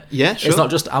time limit. Yeah, sure. It's not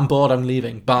just, I'm bored, I'm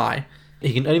leaving, bye.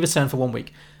 He can only return for 1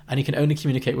 week and he can only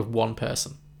communicate with one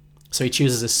person. So he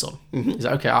chooses his son. He's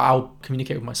like, okay, I'll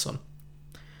communicate with my son.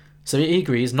 So he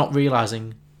agrees, not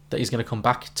realising that he's going to come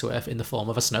back to Earth in the form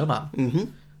of a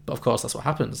snowman. But of course, that's what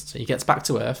happens. So he gets back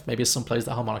to Earth. Maybe his son plays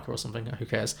the harmonica or something. Who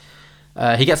cares?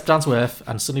 He gets down to Earth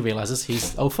and suddenly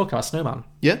realises oh fuck, I'm a snowman.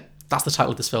 Yeah. That's the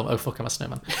title of this film. Oh fuck, I'm a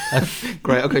snowman.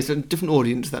 Great. Okay, so different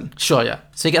audience then. Sure, yeah.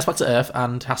 So he gets back to Earth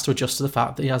and has to adjust to the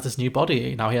fact that he has this new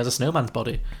body. Now he has a snowman's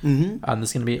body. And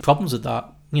there's going to be problems with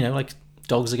that. Like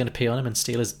dogs are going to pee on him and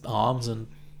steal his arms, and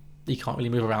he can't really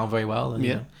move around very well.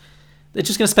 And they're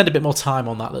just going to spend a bit more time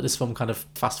on that this film kind of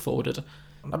fast forwarded.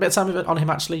 A bit of time on him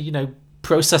actually,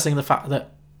 processing the fact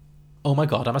that, oh my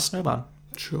god, I'm a snowman.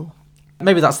 Sure.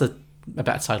 Maybe that's a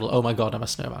better title. Oh my god, I'm a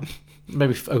snowman.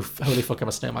 Maybe holy fuck, I'm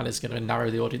a snowman is going to narrow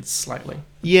the audience slightly.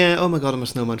 Yeah, oh my god, I'm a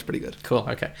snowman's pretty good. Cool,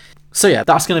 okay. So yeah,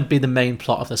 that's going to be the main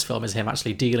plot of this film, is him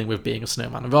actually dealing with being a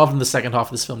snowman. And rather than the second half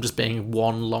of this film just being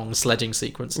one long sledging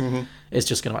sequence, it's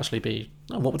just going to actually be,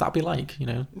 what would that be like,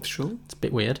 Sure. It's a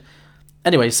bit weird.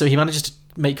 Anyway, so he manages to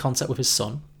make contact with his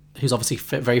son, who's obviously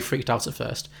very freaked out at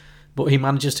first, but he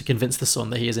manages to convince the son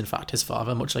that he is in fact his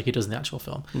father, much like he does in the actual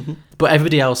film. But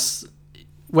everybody else,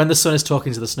 when the son is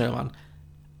talking to the snowman,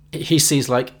 he sees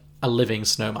like a living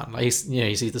snowman. Like he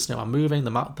sees the snowman moving,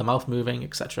 the mouth moving,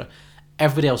 etc.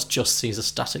 Everybody else just sees a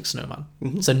static snowman.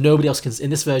 So nobody else can,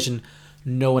 in this version,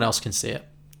 no one else can see it.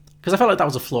 Because I felt like that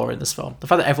was a flaw in this film. The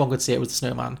fact that everyone could see it was the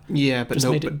snowman. Yeah, but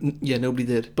nobody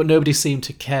did. But nobody seemed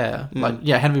to care.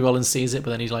 Henry Rollins sees it,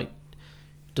 but then he's like,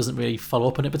 doesn't really follow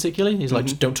up on it particularly. He's like,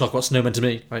 just don't talk about snowmen to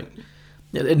me. Like,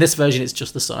 in this version, it's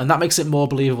just the sun, and that makes it more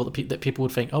believable that people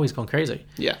would think, oh, he's gone crazy.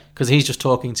 Yeah, because he's just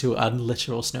talking to a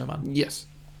literal snowman. Yes.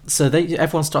 So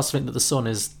everyone starts to think that the sun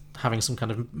is having some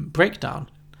kind of breakdown.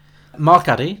 Mark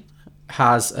Addy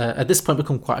has at this point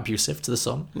become quite abusive to the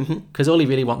son, because all he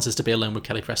really wants is to be alone with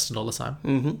Kelly Preston all the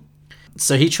time.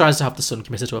 So he tries to have the son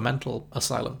committed to a mental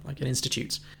asylum, like an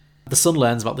institute. The son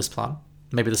learns about this plan.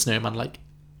 Maybe the snowman like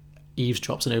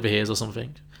eavesdrops and overhears or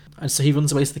something. And so he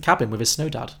runs away to the cabin with his snow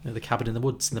dad, the cabin in the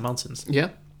woods in the mountains. Yeah.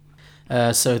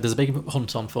 So there's a big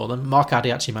hunt on for them. Mark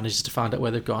Addy actually manages to find out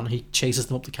where they've gone. He chases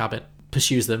them up the cabin,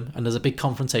 pursues them, and there's a big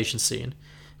confrontation scene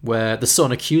where the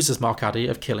son accuses Mark Addy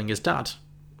of killing his dad,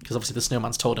 because obviously the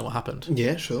snowman's told him what happened.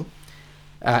 Yeah, sure.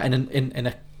 And in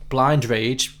a blind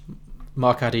rage,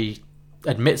 Mark Addy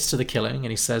admits to the killing, and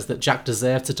he says that Jack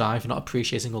deserved to die for not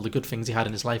appreciating all the good things he had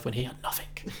in his life when he had nothing.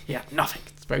 He had nothing.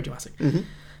 It's very dramatic.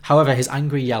 However, his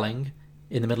angry yelling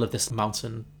in the middle of this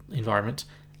mountain environment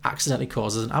accidentally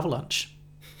causes an avalanche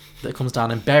that comes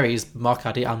down and buries Mark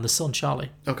Addy and the son,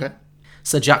 Charlie. Okay.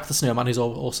 So Jack the snowman, who's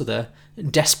also there,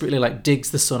 desperately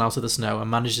digs the son out of the snow and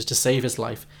manages to save his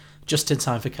life just in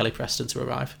time for Kelly Preston to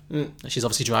arrive. She's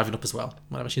obviously driving up as well.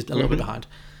 Whatever, she's a little bit behind.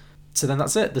 So then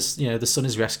that's it. The son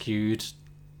is rescued.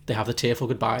 They have the tearful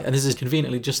goodbye, and this is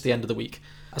conveniently just the end of the week.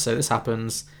 So this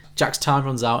happens. Jack's time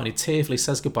runs out, and he tearfully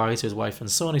says goodbye to his wife and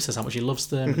son. He says how much he loves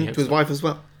them. To his wife as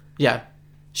well. Yeah.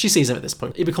 She sees him at this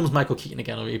point. He becomes Michael Keaton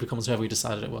again, or he becomes whoever he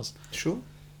decided it was. Sure.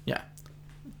 Yeah.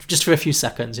 Just for a few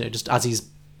seconds, just as he's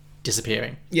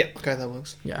disappearing. Yeah, okay, that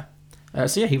works. Yeah.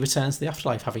 So he returns to the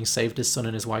afterlife, having saved his son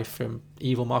and his wife from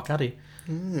evil Mark Addy.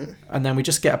 And then we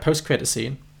just get a post-credit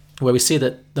scene where we see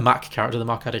that the Mark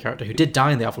Addy character, who did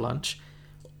die in the avalanche,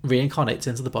 reincarnates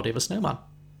into the body of a snowman.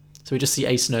 So we just see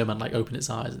a snowman open its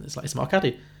eyes, and it's Mark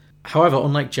Addy. However,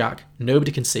 unlike Jack,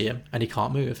 nobody can see him, and he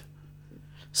can't move.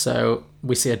 So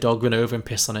we see a dog run over and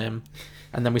piss on him,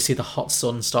 and then we see the hot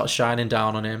sun start shining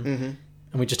down on him,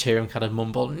 and we just hear him kind of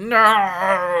mumble,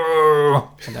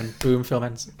 "No!" And then boom, film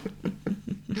ends.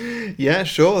 Yeah,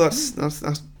 sure,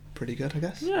 that's pretty good, I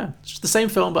guess. Yeah, it's just the same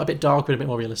film, but a bit darker and a bit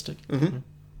more realistic.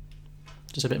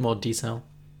 Just a bit more detail.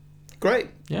 Great.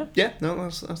 Yeah. Yeah, no,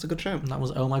 that's a good show. And that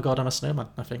was Oh My God, I'm a Snowman,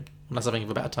 I think. Unless I think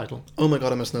of a better title. Oh My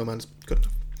God, I'm a Snowman's good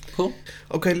enough. Cool.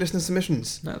 Okay, listener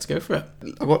submissions. Let's go for it.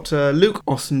 I've got Luke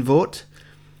Ossenvort.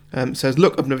 Says,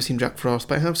 look, I've never seen Jack Frost,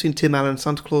 but I have seen Tim Allen's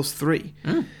Santa Claus 3.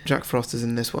 Jack Frost is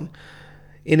in this one.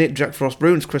 In it, Jack Frost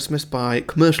ruins Christmas by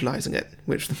commercialising it,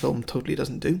 which the film totally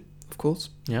doesn't do. of course.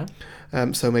 Yeah.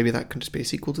 So maybe that can just be a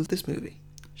sequel to this movie.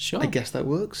 Sure. I guess that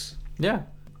works. Yeah.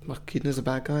 Michael Keaton is a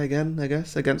bad guy again, I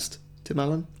guess, against Tim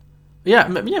Allen. Yeah,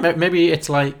 maybe it's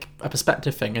like a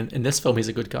perspective thing. In this film, he's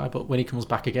a good guy, but when he comes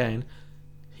back again,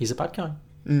 he's a bad guy.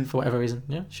 For whatever reason.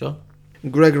 Yeah, sure.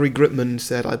 Gregory Gritman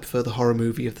said, I prefer the horror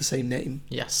movie of the same name.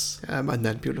 Yes. And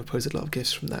then people have posted a lot of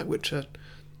gifs from that, which are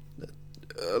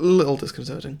a little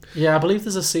disconcerting. Yeah, I believe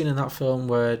there's a scene in that film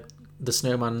where the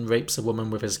snowman rapes a woman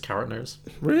with his carrot nose.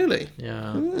 Really?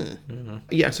 Yeah.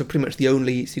 Yeah, so pretty much the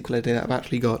only sequel idea that I've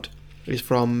actually got is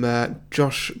from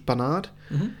Josh Barnard,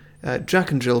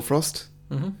 Jack and Jill Frost.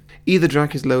 Either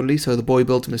Jack is lonely, so the boy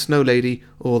built him a snow lady,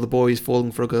 or the boy is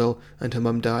falling for a girl and her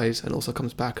mum dies and also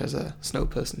comes back as a snow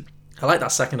person. I like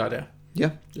that second idea.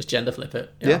 Yeah. Just gender flip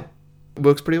it. Yeah.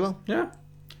 Works pretty well. Yeah.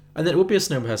 And then it would be a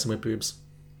snow person with boobs.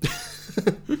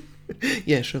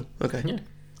 Yeah, sure. Okay. Yeah.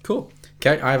 Cool.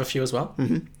 Okay, I have a few as well.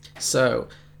 So,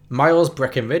 Miles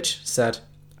Breckenridge said,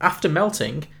 after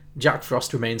melting, Jack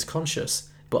Frost remains conscious,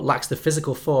 but lacks the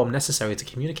physical form necessary to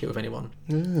communicate with anyone.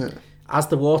 As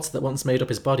the water that once made up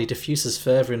his body diffuses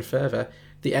further and further,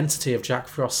 the entity of Jack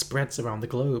Frost spreads around the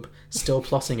globe, still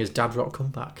plotting his dad rock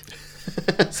comeback.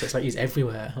 So it's like he's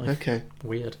everywhere. Like, okay.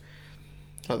 Weird.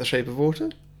 Like The Shape of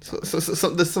Water? So,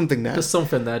 there's something there. There's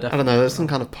something there, definitely. I don't know, there's some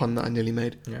kind of pun that I nearly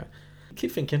made. Yeah.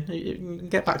 Keep thinking. You can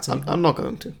get back to me. I'm not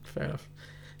going to. Fair enough.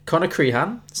 Connor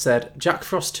Crehan said, Jack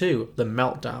Frost 2, The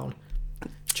Meltdown.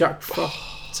 Jack Frost...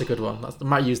 It's a good one. I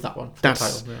might use that one for the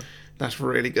title. Yeah. That's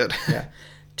really good. Yeah.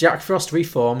 Jack Frost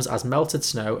reforms as melted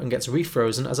snow and gets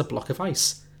refrozen as a block of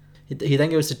ice. He then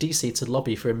goes to DC to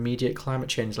lobby for immediate climate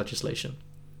change legislation.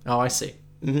 Oh, I see.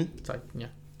 It's like, yeah,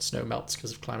 snow melts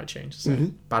because of climate change.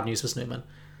 So bad news for snowmen.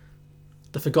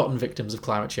 The forgotten victims of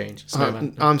climate change.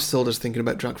 Snowmen. I'm still just thinking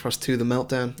about Jack Frost 2, The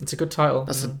Meltdown. It's a good title.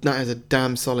 That is a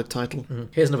damn solid title.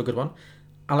 Here's another good one.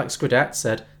 Alex Gradette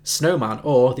said, Snowman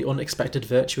or The Unexpected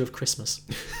Virtue of Christmas.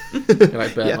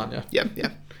 Like Birdman,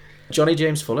 yeah. Johnny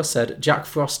James Fuller said, Jack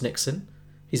Frost Nixon.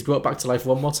 He's brought back to life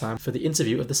one more time for the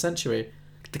interview of the century.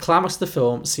 The climax of the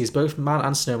film sees both man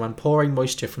and snowman pouring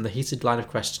moisture from the heated line of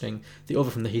questioning, the other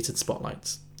from the heated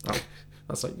spotlights. Oh,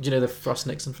 that's like, do you know the Frost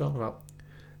Nixon film about?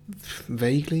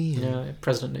 Vaguely. Yeah,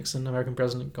 President Nixon, American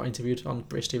president, got interviewed on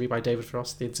British TV by David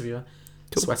Frost, the interviewer.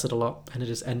 Cool. Sweated a lot, ended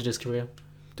his career.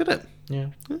 Did it? Yeah.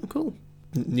 Oh, cool.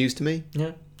 News to me.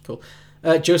 Yeah, cool.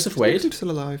 Joseph Wade. Nixon's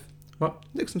still alive. What?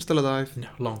 Nixon's still alive. No,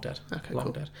 long dead. Okay,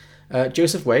 long cool. dead.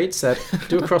 Joseph Wade said,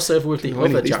 do a crossover with the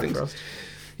other Jack Frost.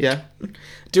 Yeah.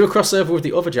 Do a crossover with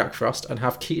the other Jack Frost and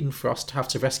have Keaton Frost have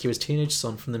to rescue his teenage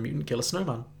son from the mutant killer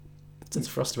snowman. It's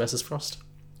Frost versus Frost.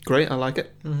 Great, I like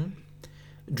it.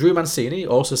 Drew Mancini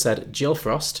also said Jill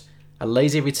Frost, a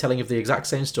lazy retelling of the exact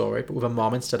same story but with a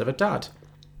mom instead of a dad.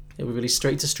 It will be released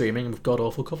straight to streaming with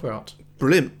god-awful cover art.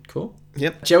 Brilliant. Cool.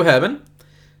 Yep. Joe Herman,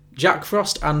 Jack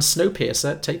Frost and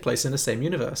Snowpiercer take place in the same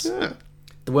universe. Yeah.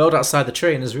 The world outside the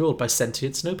train is ruled by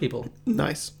sentient snow people.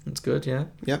 Nice. That's good, yeah.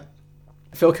 Yep.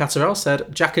 Phil Catterall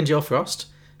said Jack and Jill Frost,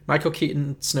 Michael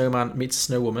Keaton snowman meets a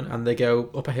snow woman and they go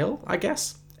up a hill, I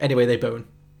guess. Anyway, they bone.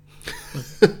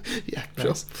 Yeah,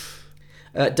 nice.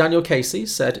 Sure. Daniel Casey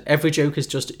said, every joke is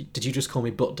just, did you just call me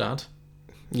butt dad?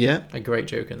 Yeah. A great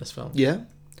joke in this film. Yeah.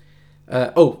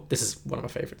 This is one of my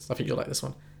favourites. I think you'll like this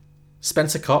one.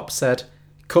 Spencer Kopp said,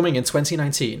 coming in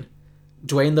 2019,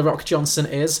 Dwayne The Rock Johnson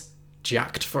is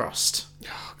Jacked Frost.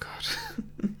 Oh,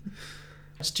 God.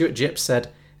 Stuart Jipp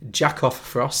said, Jack Off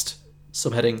Frost,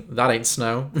 subheading, that ain't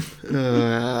snow.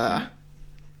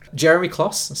 Jeremy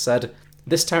Kloss said,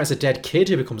 this time it's a dead kid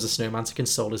who becomes a snowman to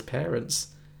console his parents.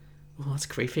 Oh, that's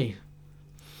creepy.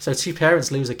 So two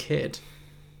parents lose a kid,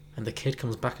 and the kid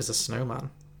comes back as a snowman.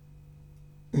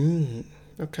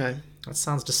 Okay. That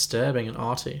sounds disturbing and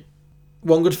arty.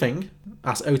 One Good Thing,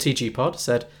 as OTG Pod,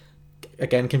 said,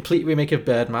 again, complete remake of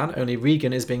Birdman, only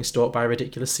Regan is being stalked by a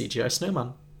ridiculous CGI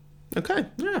snowman. Okay.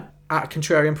 Yeah. At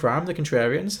Contrarian Prime, the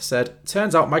Contrarians said,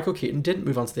 turns out Michael Keaton didn't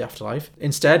move on to the afterlife.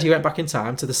 Instead, he went back in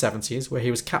time to the 70s, where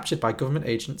he was captured by government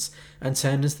agents and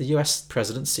turned into the US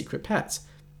president's secret pet.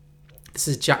 This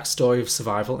is Jack's story of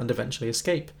survival and eventually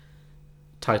escape.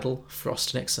 Title,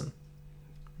 Frost Nixon.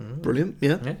 Brilliant,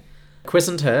 yeah. Quiz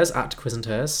and Hers, at Quiz and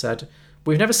Hers, said,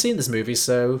 we've never seen this movie,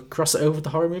 so cross it over with the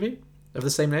horror movie of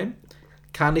the same name.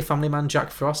 Kindly family man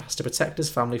Jack Frost has to protect his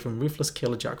family from ruthless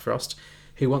killer Jack Frost,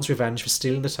 who wants revenge for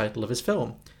stealing the title of his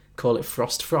film. Call it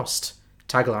Frost Frost.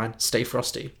 Tagline, stay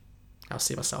frosty. I'll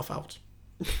see myself out.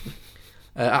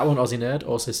 At One Aussie Nerd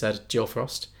also said Jill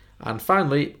Frost. And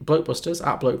finally, Blokebusters,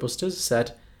 at Blokebusters,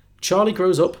 said, Charlie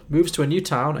grows up, moves to a new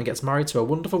town and gets married to a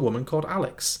wonderful woman called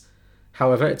Alex.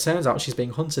 However, it turns out she's being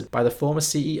hunted by the former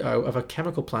CEO of a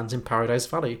chemical plant in Paradise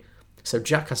Valley, So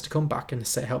Jack has to come back and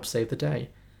help save the day.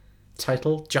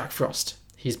 Title, Jack Frost.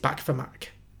 He's back for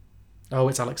Mac. Oh,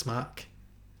 it's Alex Mack.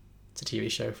 It's a TV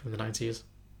show from the 90s.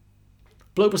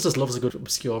 Blockbusters loves a good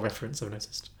obscure reference, I've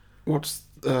noticed. What's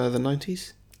the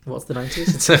 90s? What's the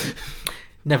 90s?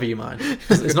 Never you mind.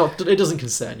 It's not. It doesn't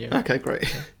concern you. Okay,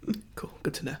 great. Cool,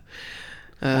 good to know.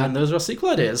 And those are our sequel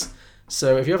ideas.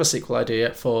 So if you have a sequel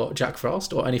idea for Jack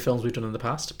Frost or any films we've done in the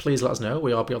past, please let us know.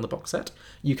 We are Beyond the Box Set.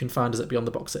 You can find us at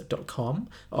beyondtheboxset.com.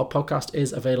 Our podcast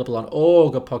is available on all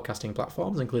good podcasting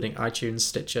platforms, including iTunes,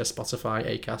 Stitcher, Spotify,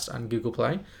 Acast, and Google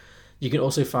Play. You can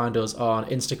also find us on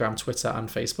Instagram, Twitter, and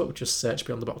Facebook. Just search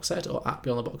Beyond the Box Set or at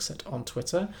Beyond the Box Set on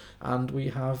Twitter. And we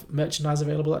have merchandise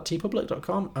available at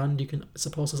tpublic.com, and you can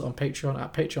support us on Patreon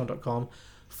at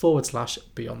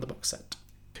patreon.com/Beyond the Box Set.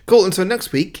 Cool, and so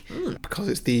next week, because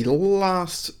it's the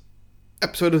last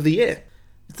episode of the year.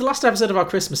 It's the last episode of our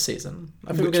Christmas season.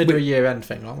 I think we're going to do a year-end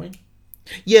thing, aren't we?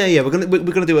 Yeah, we're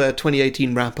gonna do a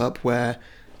 2018 wrap-up where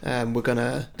we're going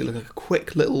to do like a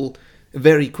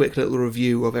very quick little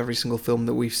review of every single film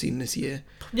that we've seen this year.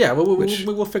 Yeah,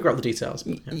 we'll figure out the details.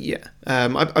 Yeah.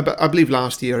 I believe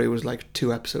last year it was like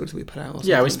 2 episodes we put out.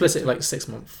 Yeah, we split it like 6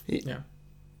 months. Yeah.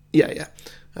 Yeah.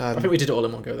 I think we did it all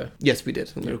in one go, though. Yes, we did.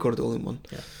 We recorded it all in one.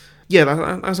 Yeah,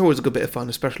 that's always a good bit of fun,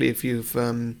 especially if you've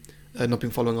not been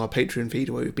following our Patreon feed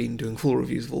where we've been doing full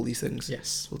reviews of all these things.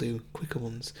 Yes. We'll do quicker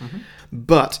ones. Mm-hmm.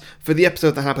 But for the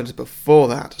episode that happens before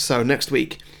that, so next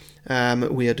week,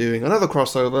 we are doing another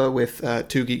crossover with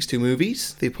Two Geeks, Two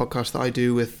Movies, the podcast that I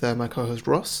do with my co-host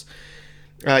Ross.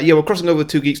 We're crossing over with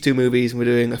Two Geeks, Two Movies, and we're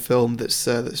doing a film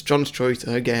that's John's choice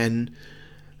again,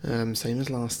 same as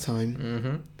last time.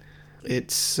 Mm-hmm.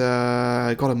 It's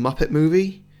got a Muppet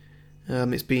movie.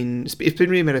 It's been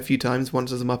remade a few times.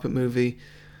 Once as a Muppet movie.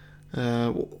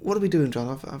 What are we doing,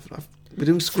 John? We're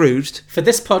doing Scrooged. For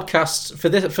this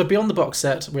podcast, for Beyond the Box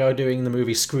Set, we are doing the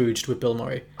movie Scrooged with Bill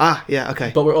Murray. Ah, yeah,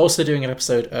 okay. But we're also doing an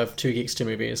episode of Two Geeks, Two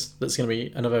Movies. That's going to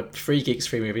be another 3 Geeks,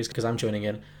 3 Movies, because I'm joining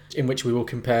in which we will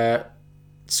compare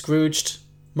Scrooged,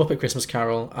 Muppet Christmas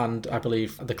Carol, and I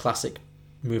believe the classic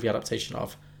movie adaptation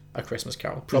of A Christmas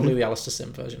Carol. Probably the Alistair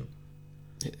Sim version.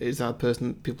 Is that a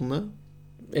person people know?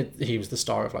 He was the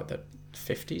star of like the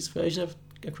 50s version of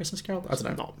A Christmas Carol. I don't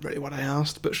know. Not really what I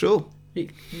asked, but sure.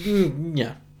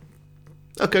 Yeah.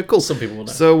 Okay, cool. Some people will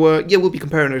know. So, we'll be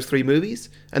comparing those 3 movies.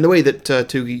 And the way that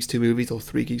Two Geeks, Two Movies, or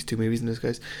 3 Geeks, Two Movies in this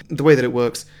case, the way that it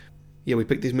works, we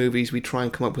pick these movies, we try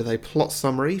and come up with a plot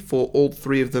summary for all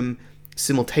 3 of them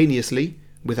simultaneously,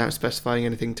 without specifying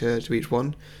anything to each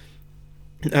one.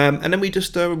 And then we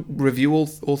just review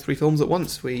all 3 films at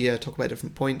once. We talk about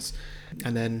different points,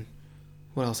 and then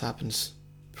what else happens?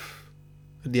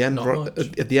 At the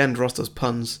end, Ross does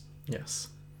puns. Yes.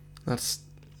 That's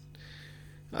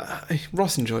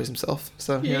Ross enjoys himself,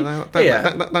 so he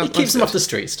that's keeps him off the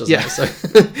streets, doesn't he? So.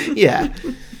 Yeah.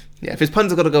 If his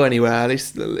puns have got to go anywhere, at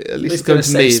least it's going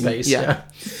to me. Space. Yeah.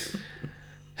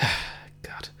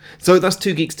 God. So that's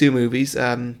Two Geeks, Two Movies,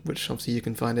 which obviously you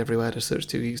can find everywhere. Just search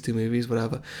Two Geeks, Two Movies,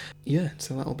 whatever. Yeah.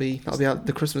 So that'll be out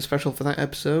the Christmas special for that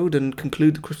episode and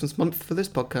conclude the Christmas month for this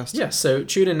podcast. Yeah. So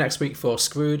tune in next week for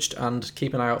Scrooged and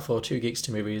keep an eye out for Two Geeks,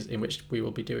 Two Movies, in which we will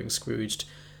be doing Scrooged,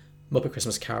 Muppet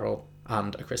Christmas Carol,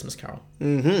 and A Christmas Carol.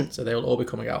 Mm-hmm. So they will all be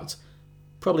coming out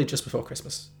probably just before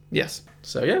Christmas. Yes.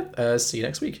 So yeah, see you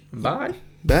next week. Bye.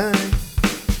 Bye.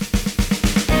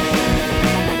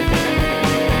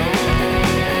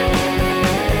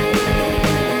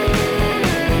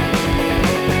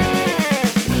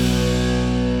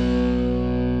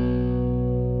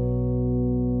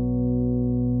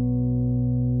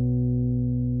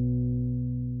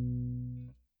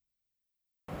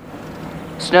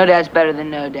 Snow Dad's better than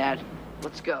No Dad.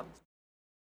 Let's go.